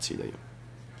majeure partie d'ailleurs.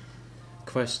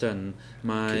 Question.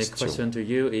 My question to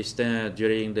you is that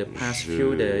during the past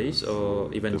few days, or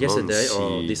even yesterday,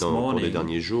 or this morning,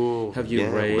 jours, have you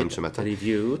read,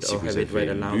 reviewed, or have it read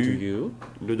aloud to you?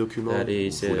 Le document, that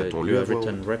is your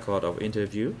written record of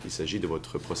interview. Il s'agit de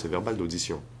votre procès-verbal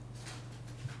d'audition.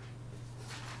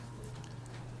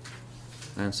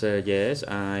 Answer: yes,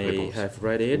 I have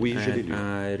read it, oui, je l'ai lu.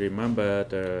 I remember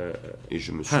the Et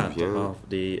je me part souviens of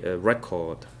the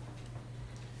record.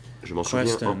 Je m'en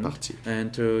souviens en partie. And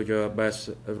to your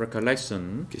best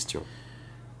recollection, question.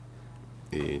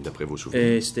 Et d'après vos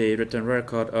souvenirs, is the written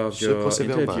record of your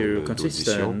interview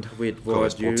consistent with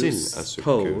what you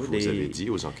told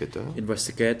the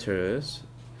investigators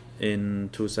in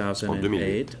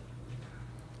 2008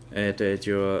 at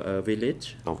your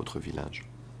village? Dans votre village.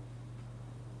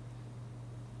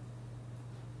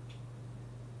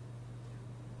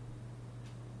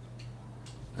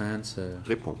 Answer.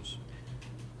 Réponse.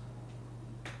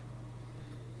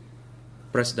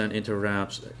 President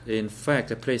interrupts. In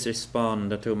fact, please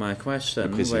respond to my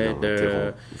question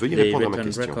whether the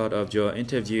written record of your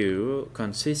interview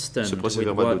consistent with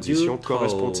what you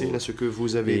told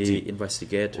the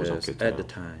investigators at the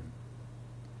time.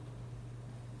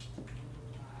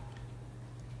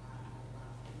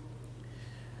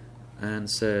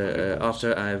 Answer: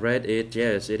 after I read it,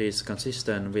 yes, it is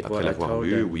consistent with what I told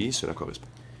them. Oui, cela correspond.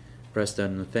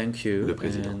 President, thank you. Le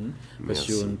président,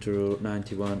 pursuant to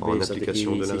 91 en base of the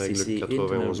application de la règle ECCC 91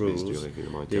 internal base du rules,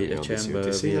 règlement the intérieur des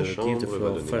chamber CETC, la will give Chambre the va floor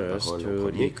donner la first parole en to the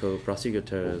premier au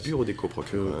co-prosecutors bureau des to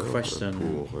coprocureurs question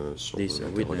pour son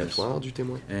interrogatoire du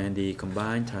témoin. and the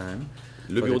combined time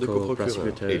Le for bureau the des coprocureurs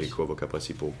et les co-prosecutors co-avocats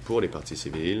principaux pour les parties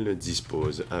civiles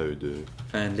disposent à eux deux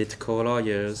and the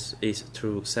co-lawyers is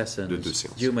through de 2 sessions.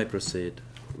 séances. You may proceed.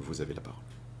 Vous avez la parole.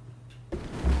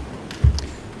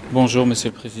 Bonjour,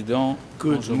 Monsieur le Président.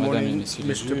 Good Bonjour, morning, Madame et Messieurs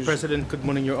les Mr. juges. President. Good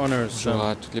morning, Your Honors. Bonjour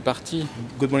à toutes les parties.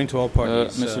 Good morning to all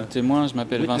parties. Monsieur le témoin, je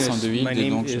m'appelle Vincent De Wilde et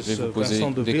donc je vais vous poser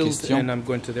des questions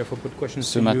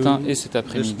ce matin et cet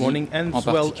après-midi, en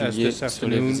particulier sur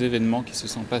les événements qui se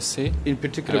sont passés à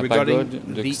la pagode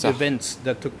de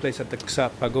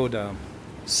Ksar.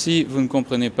 Si vous ne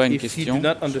comprenez pas une question,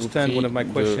 je vous prie de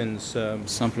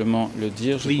simplement le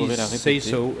dire, je pourrai la répéter.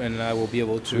 Je vous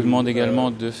demande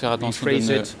également de faire attention de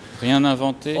ne rien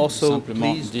inventer,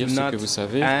 simplement dire ce que vous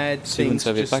savez. Si vous ne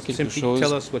savez pas quelque chose,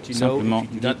 simplement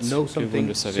dites que vous ne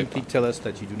le savez pas.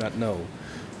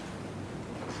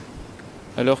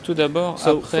 Alors tout d'abord,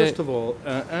 après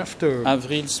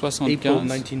avril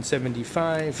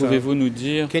 1975, pouvez-vous nous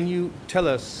dire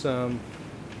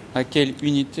à quelle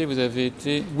unité vous avez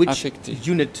été affecté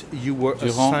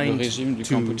durant le régime du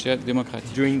Kampuchea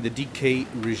démocratique? J'étais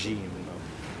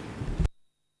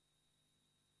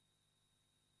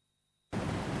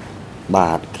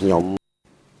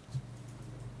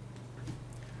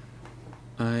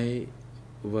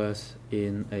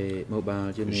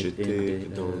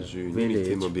dans une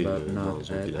unité mobile dans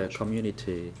un village,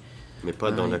 mais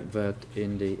pas dans la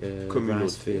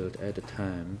communauté.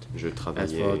 Je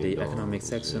travaillais dans les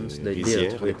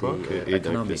rizières à l'époque et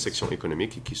dans les sections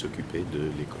économiques qui s'occupaient de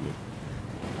l'économie.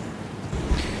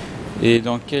 Et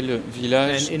dans quel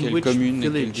village, quelle commune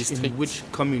et quel district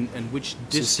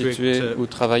se situait où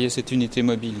travaillait cette unité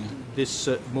mobile?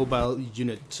 C'était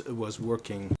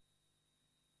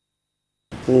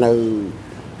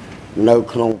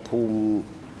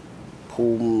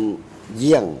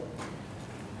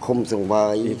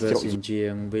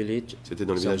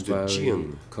dans le village de Jiang,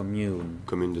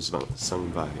 commune de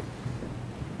Sangbai.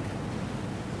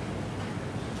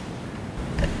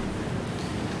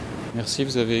 Merci,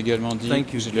 vous avez également dit,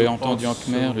 je l'ai entendu en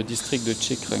khmer, le district de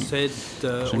Chikreng.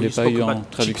 Je ne l'ai pas eu en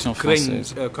traduction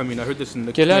française.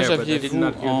 Quel âge aviez-vous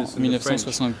en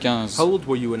 1975?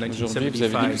 Aujourd'hui, vous avez dit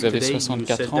que vous avez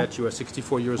 64 ans.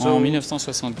 En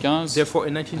 1975, à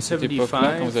cette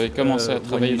époque-là, quand vous avez commencé à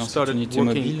travailler dans cette unité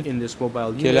mobile,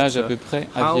 quel âge à peu près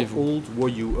aviez-vous?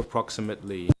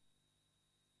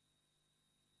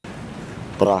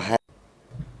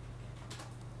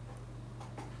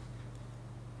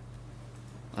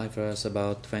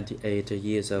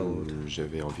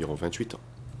 J'avais environ 28 ans.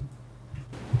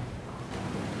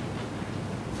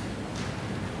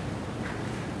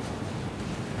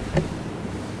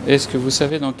 Est-ce que vous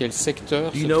savez dans quel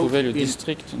secteur se trouvait le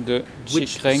district de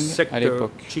Chikreng à l'époque?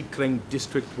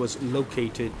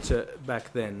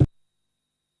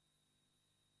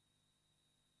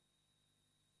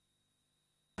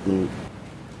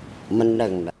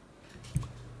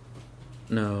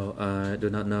 No, I do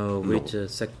not know which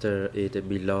sector it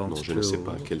belongs je ne sais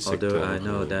pas quel secteur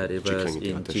Chikreng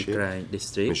était rattaché,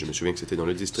 mais je me souviens que c'était dans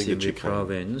le district de Chikreng,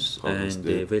 province, and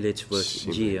the village was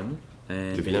Jiang,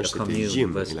 and le village the c'était Jiang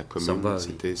et la commune Samboi.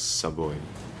 c'était Saboy.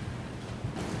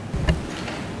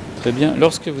 Très bien.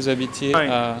 Lorsque vous habitiez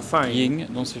à Ying,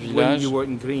 dans ce village,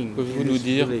 pouvez-vous nous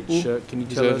dire où vous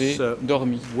avez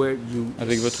dormi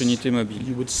avec votre unité mobile?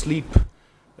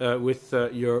 With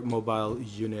your mobile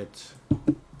unit.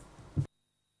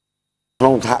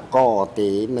 No,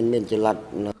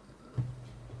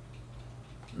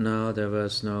 there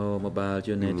was no mobile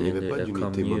unit in the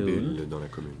commune.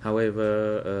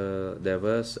 However, there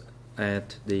was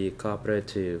at the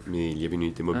cooperative. Mais il y avait une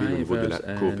unité mobile au niveau de la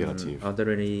coopérative.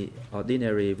 Ordinary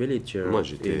villager. Moi,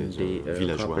 j'étais un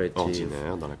villageois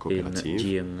ordinaire dans la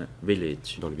coopérative,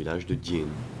 dans le village de Jiang.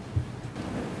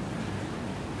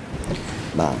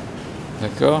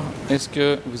 D'accord. Est-ce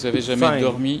que vous avez jamais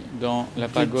dormi dans la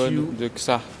pagode de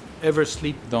Ksar,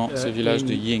 dans ce village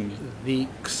de Ying? The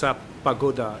Ksar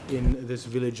pagoda in this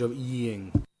village of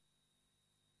Ying.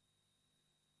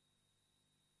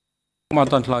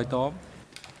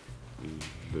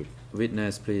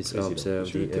 Witness, please observe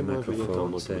the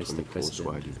microphone, says the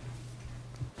president.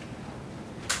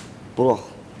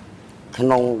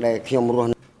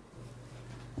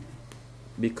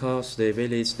 Because the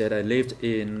village that I lived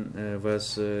in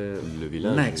was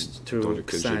next to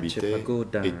Ksar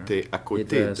pagoda. Était à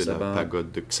côté de la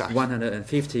pagode de Ksar.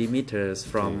 150 meters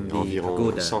from the environ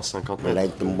pagoda. 150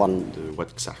 mètres de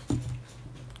Wat Ksar.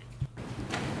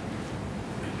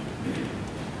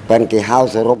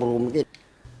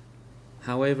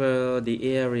 However,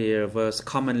 the area was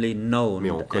commonly known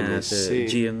as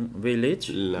Jiang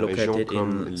village, located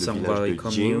in Sangbai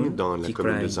commune, dans la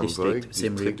commune de Sangbai, district,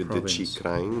 Siem Reap de province.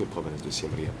 Chikreng, province de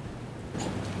Siem Reap.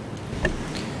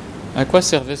 À quoi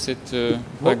servait cette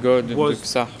pagode de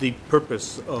Ksar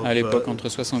à l'époque entre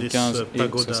 75 et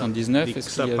 79?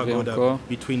 Est-ce qu'il y avait encore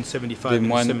des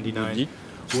moines bouddhiques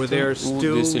ou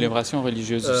des célébrations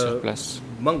religieuses sur place?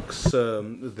 Monks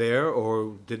there,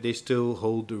 or did they still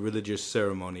hold religious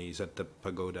ceremonies at the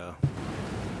pagoda?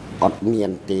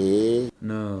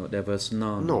 No, there was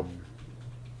none. Non.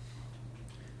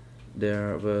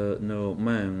 There were no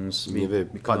monks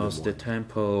because the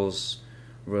temples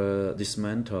were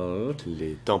dismantled.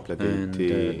 Les temples avaient and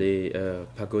été the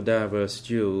pagoda was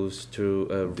used to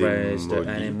raise the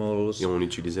animals et on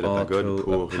utilisait la pagode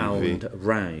pour élever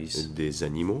rice. Des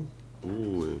animaux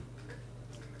ou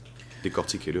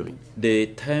décortiquer le riz.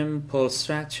 The temple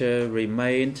structure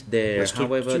remained there.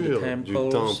 However, the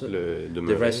temples,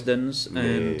 the residents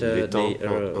and the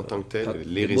en tant que tels,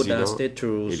 les Buddha résidents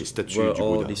statues et les statues were du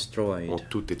all Bouddha destroyed. ont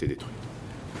toutes été détruites.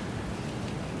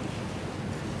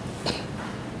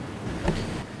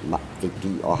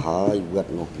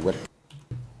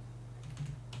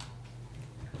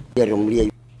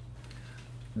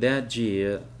 That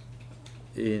year,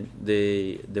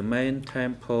 the main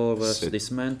temple was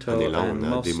dismantled and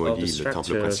most of the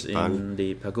structures in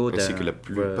the pagoda ainsi que la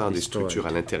plupart were des destroyed. structures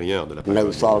à l'intérieur de la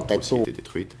pagode ont aussi été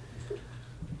détruites.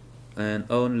 And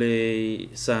only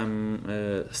some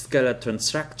skeleton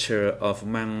structure of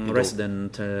monk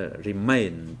residents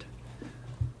remained.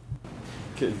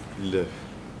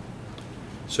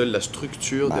 Seule la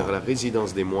structure de la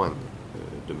résidence des moines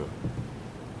demeure.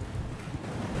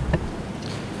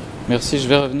 Merci, je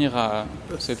vais revenir à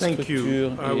cette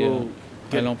structure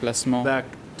et à l'emplacement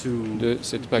de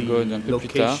cette pagode un peu plus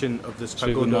tard. Je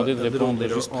vais vous demander de répondre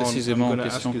juste précisément aux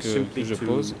questions que je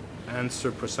pose.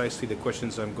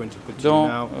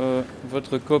 Dans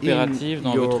votre coopérative,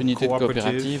 dans votre unité de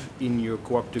coopérative,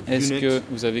 est-ce que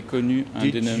vous avez connu un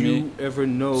dénommé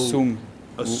Sung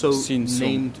ou Sin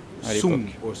Sung à l'époque?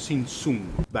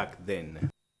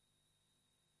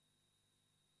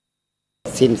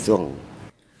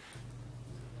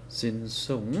 Sin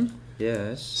Sung,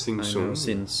 yes, Sin I know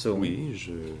Sin Sung. Oui,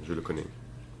 je le connais.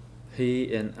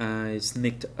 He and I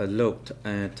sneaked a look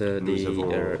at the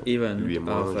event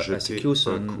of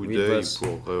execution which was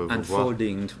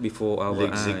unfolding before our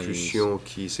l'exécution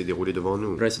qui s'est déroulée devant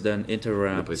nous. President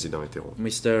Le président interrompt.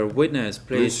 Mr. Witness,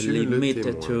 please limit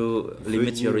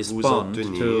your response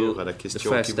to the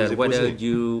fact that whether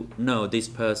you know this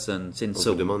person Sin On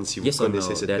Sung. vous demande si vous Yes or no,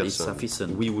 connaissez cette that is personne. sufficient.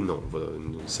 Oui ou non,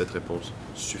 cette réponse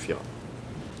suffira.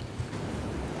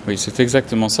 Oui, c'est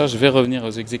exactement ça. Je vais revenir aux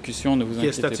exécutions, ne vous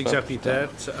inquiétez pas.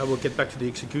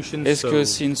 Est-ce que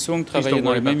Sin Sung travaillait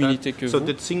dans la même unité que vous?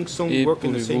 Et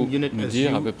pouvez-vous me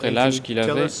dire à peu près l'âge qu'il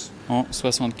avait en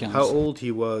 75? How old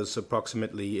he was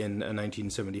approximately in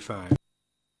 1975?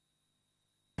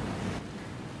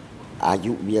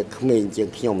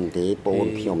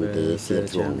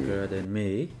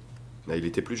 Il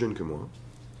était plus jeune que moi.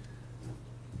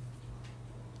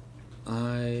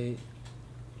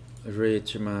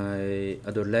 Reached my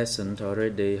adolescent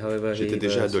already. However, J'étais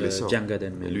déjà adolescent. Younger than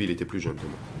me. Et lui, il était plus jeune que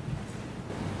moi.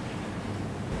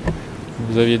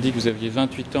 Vous aviez dit que vous aviez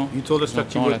 28 ans.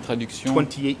 J'entends la traduction.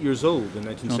 28 years old in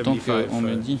J'entends 1975. qu'on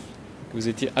me dit que vous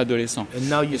étiez adolescent.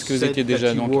 Est-ce que vous étiez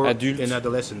déjà donc adulte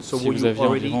si vous aviez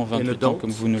environ 28 ans,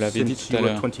 comme vous nous l'avez dit tout à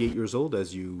l'heure?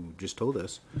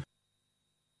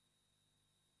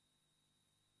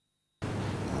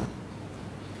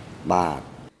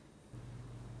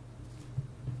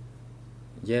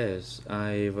 Yes,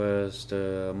 I was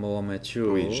more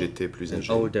mature. Oui, j'étais plus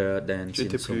âgé. Older than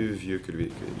J'étais plus vieux que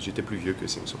lui. J'étais plus vieux que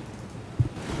Simpson.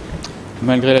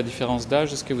 Malgré la différence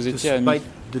d'âge, est-ce que vous étiez amis? Despite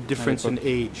the difference in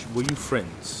age, were you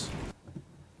friends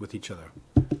with each other?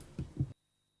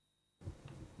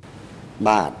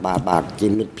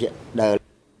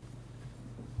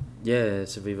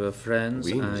 Yes, we were friends.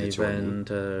 Oui, I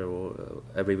went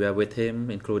everywhere with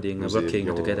him, including working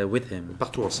together with him.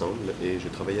 Partout ensemble, et je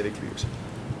travaillais avec lui aussi.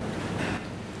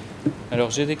 Alors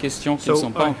j'ai des questions qui ne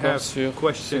sont pas encore sur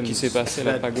ce qui s'est passé à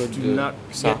la pagode de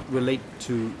Ksar,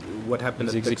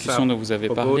 les exécutions dont vous avez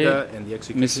parlé,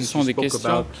 mais ce sont des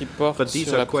questions qui portent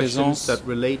sur la présence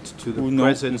ou non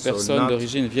de personnes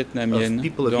d'origine vietnamienne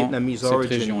dans cette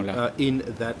région-là.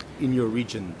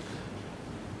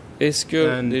 Est-ce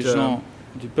que des gens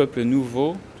du peuple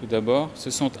nouveau, tout d'abord, se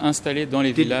sont installés dans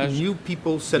les villages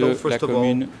de la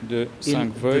commune de Sang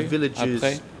Voi après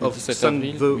le 17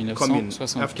 avril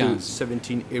 1975?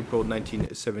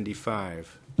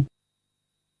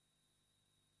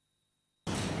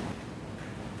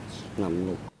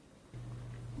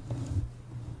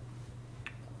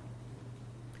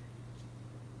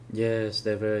 Yes,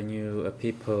 there were new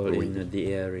people Oui. in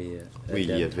the area. Oui,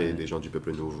 il y avait des gens du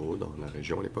peuple nouveau dans la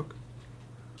région à l'époque.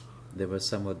 There were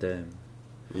some of them.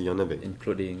 Il y en avait.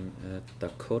 Including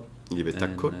Takot. Il y avait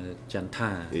Takot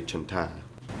Chantar. et Chantar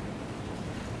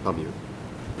parmi eux.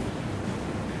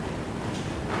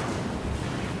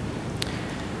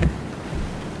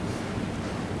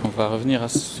 On va revenir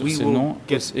sur ces noms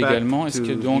également. Est-ce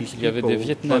que donc il y avait des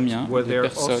Vietnamiens, des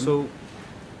personnes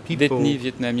d'ethnie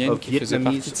vietnamienne qui faisaient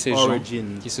partie de ces gens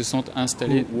qui se sont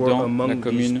installés dans la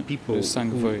commune de Sang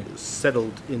Voi?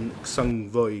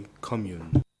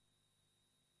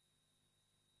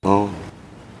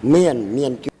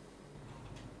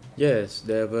 Yes,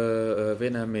 there were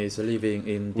Vietnamese living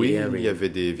in the area. Oui, il y avait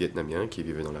des Vietnamiens qui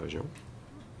vivaient dans la région.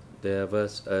 There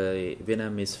was a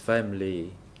Vietnamese family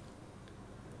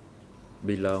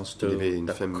belongs to Il y avait une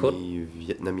Takot famille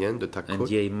vietnamienne de Takot and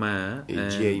Jema, et and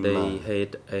Jema. they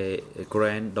had a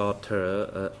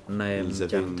granddaughter named Ils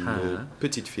avaient une Chantar,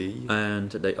 petite fille and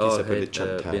they qui all s'appelait had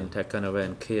Chantar. been taken away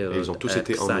and Et killed ils ont tous at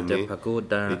été Sata emmenés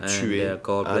Pagoda, et and tués their à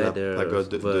la gallbladders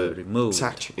pagode were de removed.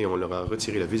 Tsak et on leur a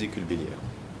retiré la vésicule biliaire.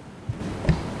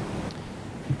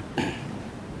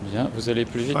 Bien, vous allez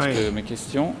plus vite que mes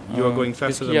questions.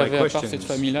 Est-ce qu'il y avait, à part cette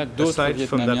famille-là, d'autres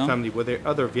Vietnamiens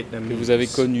que vous avez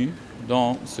connus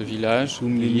dans ce village,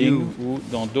 Ying, ou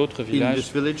dans d'autres villages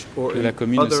de la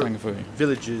commune de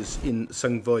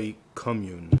Sang Voi?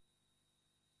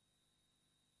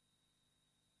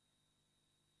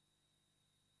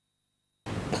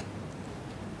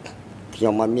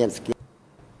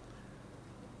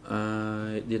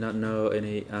 I did not know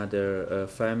any other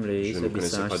families Je ne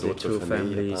connaissais pas besides the d'autres two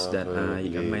familles families à that part I les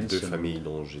deux mentioned. familles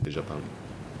dont j'ai déjà parlé.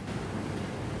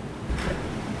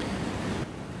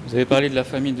 Vous avez parlé de la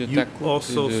famille de Takut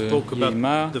et de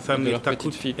Yema, de leur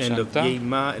petite fille Chantar.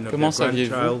 Comment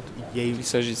saviez-vous qu'il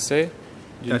s'agissait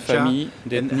d'une famille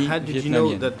d'ethnie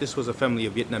vietnamienne?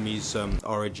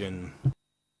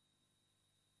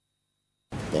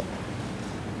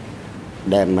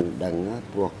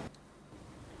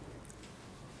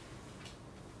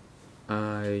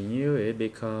 I knew it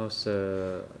because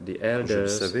the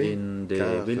elders in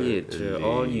the village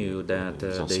all knew that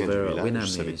they were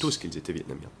savaient tous Vietnamese. qu'ils étaient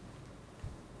vietnamiens.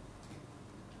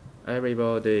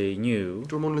 Everybody knew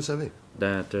Tout le monde le savait.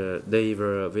 that they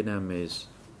were Vietnamese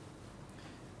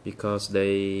because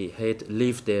they had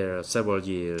lived there several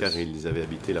years. Car ils avaient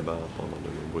habité là-bas pendant de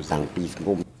nombreuses années.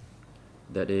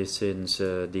 That is since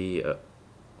the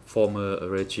former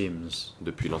regimes.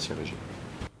 Depuis l'ancien régime.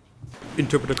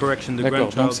 D'accord,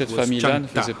 donc cette famille-là ne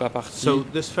faisait pas partie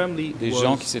des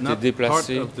gens qui s'étaient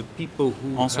déplacés en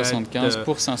 1975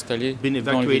 pour s'installer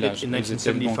dans le village. Ils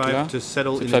étaient donc là,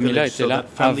 cette famille-là était là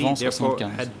avant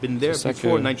 1975. C'est ça que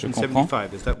je comprends.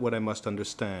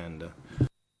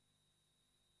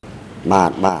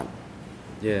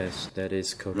 Yes, that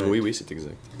is correct. Oui, oui, c'est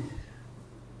exact.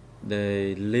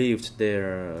 They lived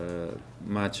there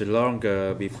much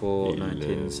longer before Ils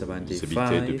habitaient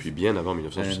 1975. depuis bien avant And later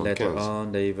 1975.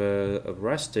 on, they were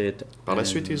arrested Par la and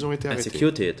suite, ils ont été arrêtés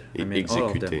executed. et I mean, all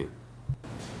of them. exécutés.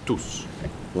 Tous.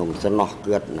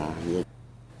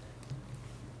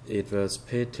 It was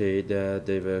pity that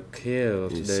they were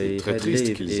killed. Et c'est They très had triste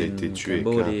lived qu'ils aient été in tués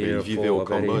car Cambodia ils vivaient au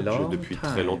for a very Cambodge long depuis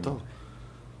très time. longtemps.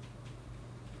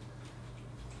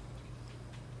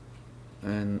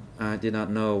 And I did not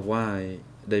know why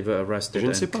they were arrested Je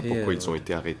ne and sais pas pourquoi ils ont killed.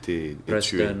 été arrêtés et tués.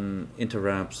 President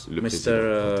interrupts. Le Mr.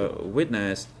 président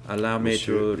Witness, allow me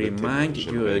Monsieur to le témoin, remind you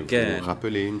j'aimerais again. vous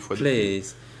rappeler une fois de plus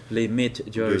Please limit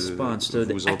your de response to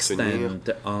the vous en tenir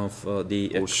extent of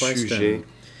the au question. sujet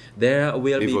There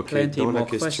will be évoqué plenty dans la more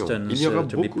question. questions Il y aura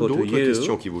to be beaucoup put to d'autres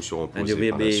questions you, qui vous seront and you posées will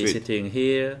par la be suite. sitting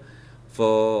here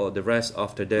for the rest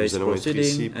of the day's Nous allons être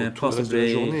ici proceeding pour and tout le reste de la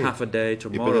possibly journée half a day et peut-être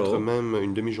tomorrow. même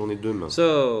une demi-journée demain.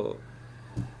 So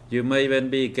you may even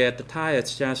be get tired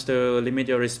just to limit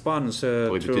your response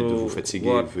Pour éviter de vous to fatiguer,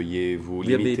 what veuillez vous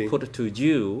will be limiter put to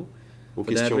you. aux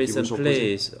For that questions qui reason, vous sont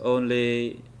posées. please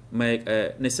only make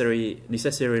a necessary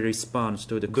response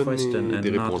to the question Donnez and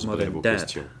des not réponses more brèves than aux that.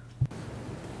 questions.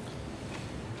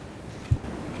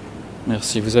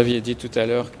 Merci. Vous aviez dit tout à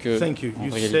l'heure que,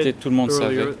 en réalité, tout le monde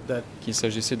savait qu'il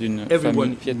s'agissait d'une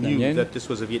famille vietnamienne.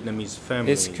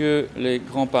 Est-ce que les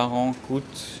grands-parents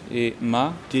Kut et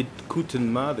Ma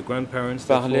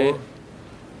parlaient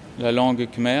la langue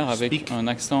khmer avec un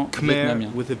accent vietnamien?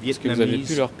 Est-ce que vous avez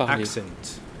pu leur parler?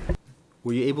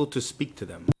 Were you able to speak to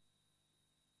them?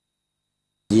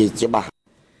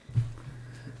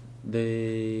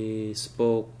 They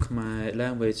spoke my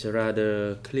language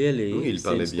rather clearly Oui, ils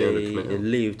parlaient since bien le they khmer.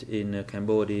 lived in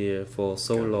Cambodia for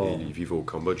so Car long. ils vivent au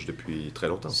Cambodge depuis très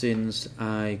longtemps. Since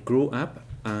I grew up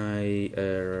I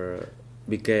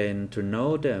began to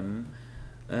know them.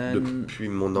 Depuis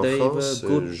mon enfance,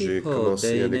 j'ai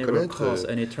commencé à les connaître.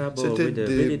 C'était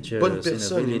des bonnes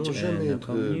personnes, ils n'ont jamais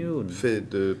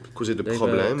causé de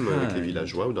problèmes avec les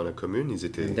villageois ou dans la commune, ils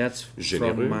étaient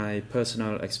généreux.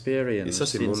 Et ça,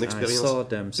 c'est mon expérience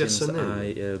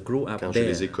personnelle, car je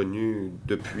les ai connus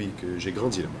depuis que j'ai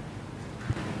grandi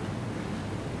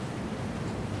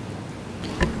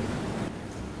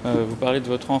là-bas. Vous parlez de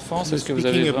votre enfance, est-ce que vous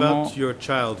avez vraiment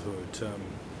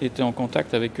été en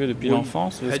contact avec eux depuis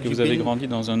l'enfance, ou est-ce que vous avez grandi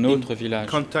dans un autre village,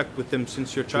 plus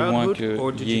loin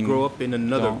que Ying, dans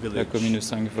la commune de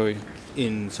Sangvoy?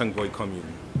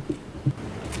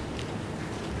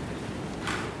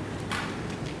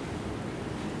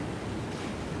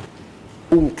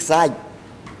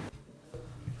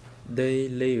 They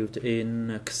lived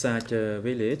in Ksach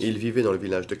village. Ils vivaient dans le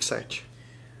village de Ksach.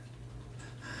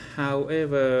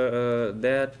 However,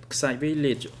 that Ksach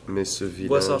village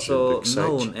was also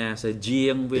known as a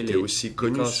Jiang village était aussi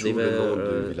connu sous le nom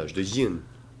de village de Yin.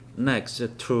 Next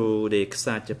to the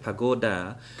Ksach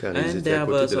pagoda, and there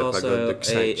was also a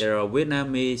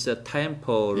Vietnamese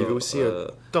temple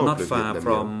not far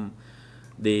from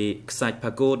the Ksach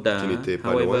pagoda.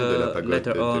 However,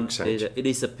 later on it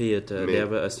disappeared. There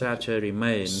were a structure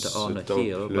remained on a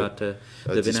hill, but the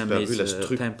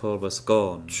Vietnamese temple was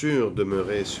gone.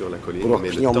 Demeurait sur la colline,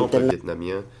 mais le temple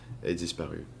vietnamien est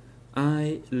disparu.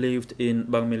 I lived in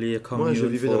Bang Melia commune. Moi, je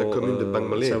vivais dans la commune de Bang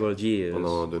Melia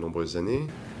pendant de nombreuses années.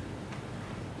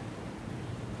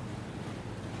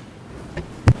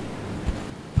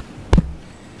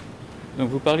 Donc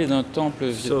vous parlez d'un temple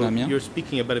vietnamien.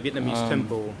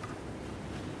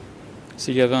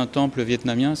 S'il y avait un temple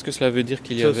vietnamien, est-ce que cela veut dire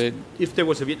qu'il y avait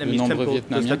de nombreux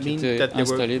Vietnamiens qui étaient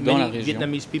installés dans la région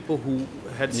et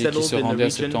qui se rendaient à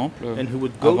ce temple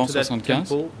avant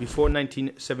 1975?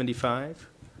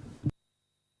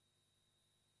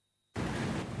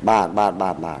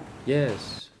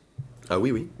 Yes. Ah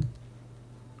oui, oui.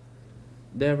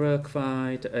 There were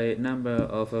quite a number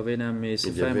of Vietnamese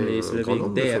families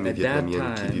living there at that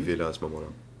time.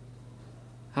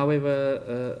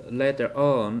 However, later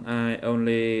on, I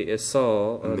only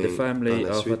saw the family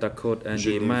of Takot and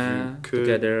Yema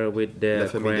together with their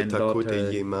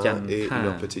granddaughter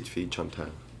Chantal.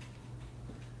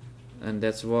 And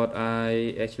that's what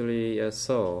I actually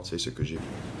saw. C'est ce que j'ai vu.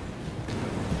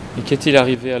 Et qu'est-il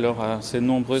arrivé alors à ces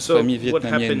nombreuses familles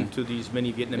vietnamiennes?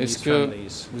 Est-ce que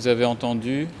vous avez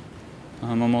entendu, à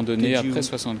un moment donné, après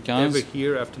 1975,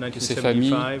 que ces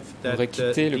familles auraient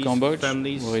quitté le Cambodge,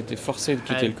 ou auraient été forcées de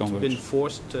quitter le Cambodge?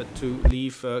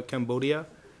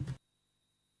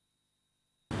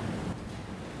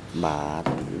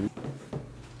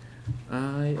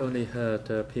 I only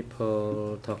heard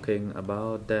people talking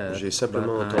about that. J'ai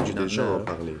simplement entendu des gens en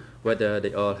parler. Whether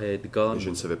they all had gone. Et je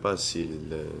ne savais pas si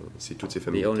toutes ces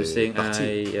familles étaient parties. The only thing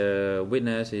I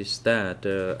witnessed is that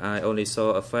I only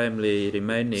saw a family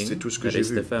remaining. C'est tout ce que j'ai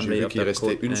vu. J'ai vu qu'il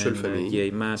restait une seule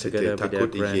famille. C'était Takot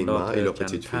et Yema et leur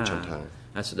petite fille Chantal.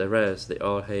 As the rest, they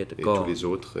all had gone. Et tous les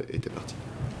autres étaient partis.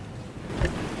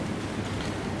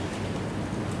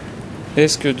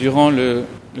 Est-ce que durant le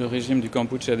régime du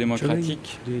Kampuchea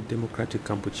démocratique,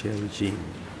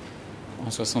 en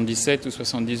 77 ou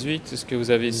 78, est-ce que vous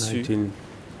avez su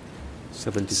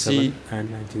si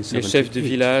les chefs de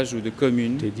village ou de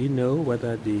commune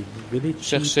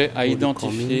cherchaient à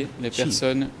identifier les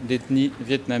personnes d'ethnie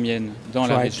vietnamienne dans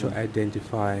la région?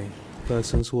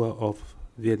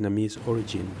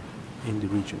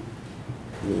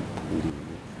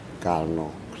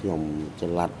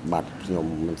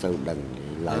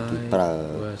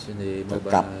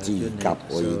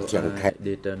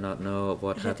 did not know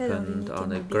what happened on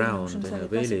the ground in the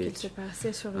village.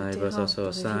 I was also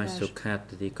assigned to cut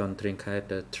the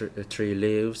tree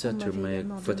leaves to make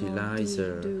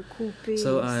fertilizer.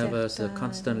 So I was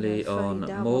constantly on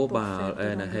mobile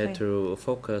and I had to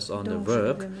focus on the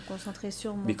work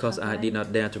because I did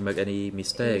not dare to make any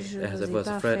mistake as I was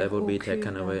afraid I would be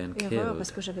taken away and killed.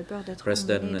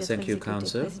 President, thank you,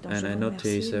 Council. And I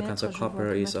notice Council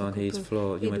Copper is on his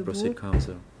floor. You may proceed,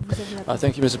 Council.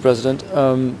 Thank you, Mr. President.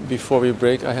 Before we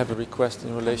break, I have a request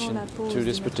in relation to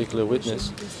this particular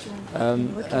witness.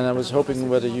 And I was hoping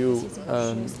whether you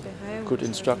could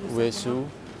instruct Wesu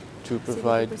to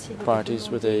provide parties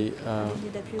with a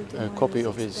copy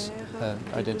of his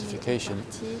identification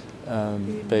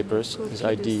papers, his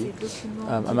ID.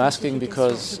 I'm asking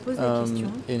because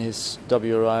in his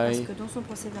WRI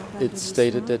it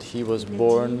stated that he was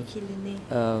born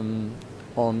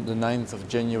on the 9th of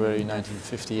January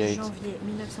 1958.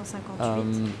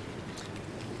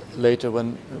 later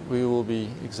when we will be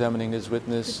examining this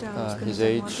witness, his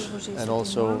age and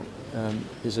also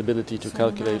his ability to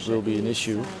calculate will be an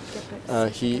issue.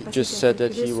 He just said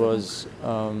that he was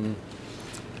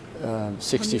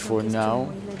 64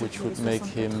 now, which would make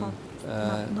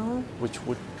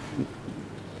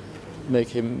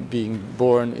him being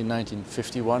born in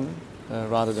 1951,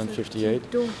 rather than 58.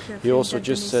 He also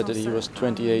just said that he was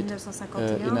 28 in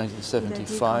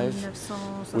 1975,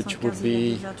 which would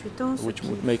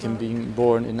make him being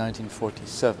born in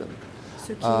 1947.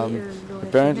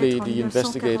 Apparently the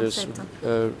investigators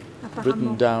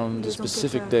written down the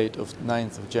specific date of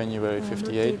 9th of January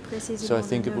 58, so I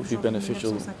think it would be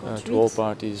beneficial to all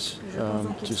parties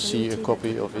to see a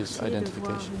copy of his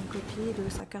identification.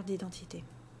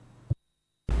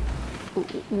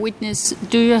 Witness,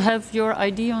 do you have your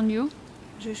ID on you?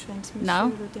 Now?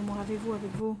 Le témoin, avez-vous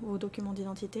avec vous vos documents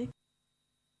d'identité?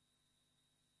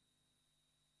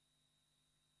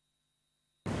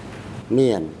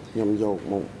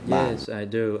 Yes, I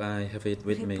do. I have it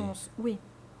with me. Oui.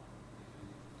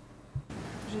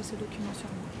 J'ai ce document sur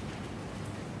moi.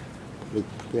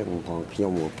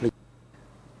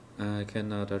 I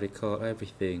cannot recall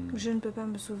everything. Je ne peux pas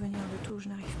me souvenir de tout, je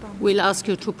n'arrive pas. We'll ask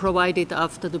you to provide it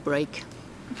after the break.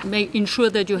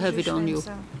 Ensure that you have it on you.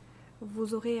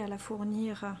 Vous aurez à la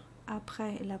fournir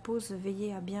après la pause.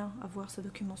 Veillez à bien avoir ce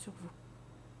document sur vous.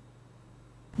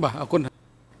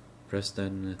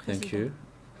 President, thank you.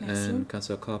 And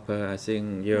Councillor Copper, I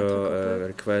think your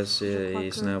request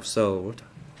is now solved.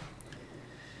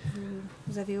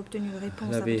 Vous avez obtenu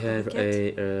réponse We have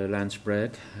a lunch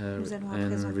break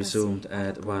and resumed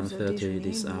at 1:30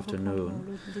 this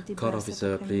afternoon. Court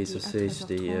officer, please assist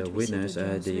the witness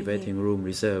at the waiting room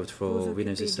reserved for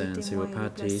witnesses and civil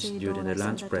parties during the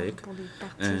lunch break,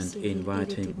 and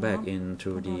invite him back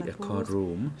into the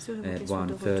courtroom at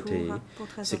 1:30.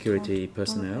 Security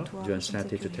personnel, you are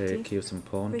instructed to take Oum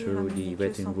Son to the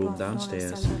waiting room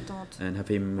downstairs and have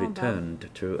him returned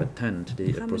to attend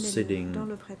the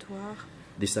proceeding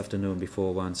this afternoon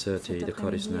before 1:30. The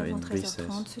court is now in recess.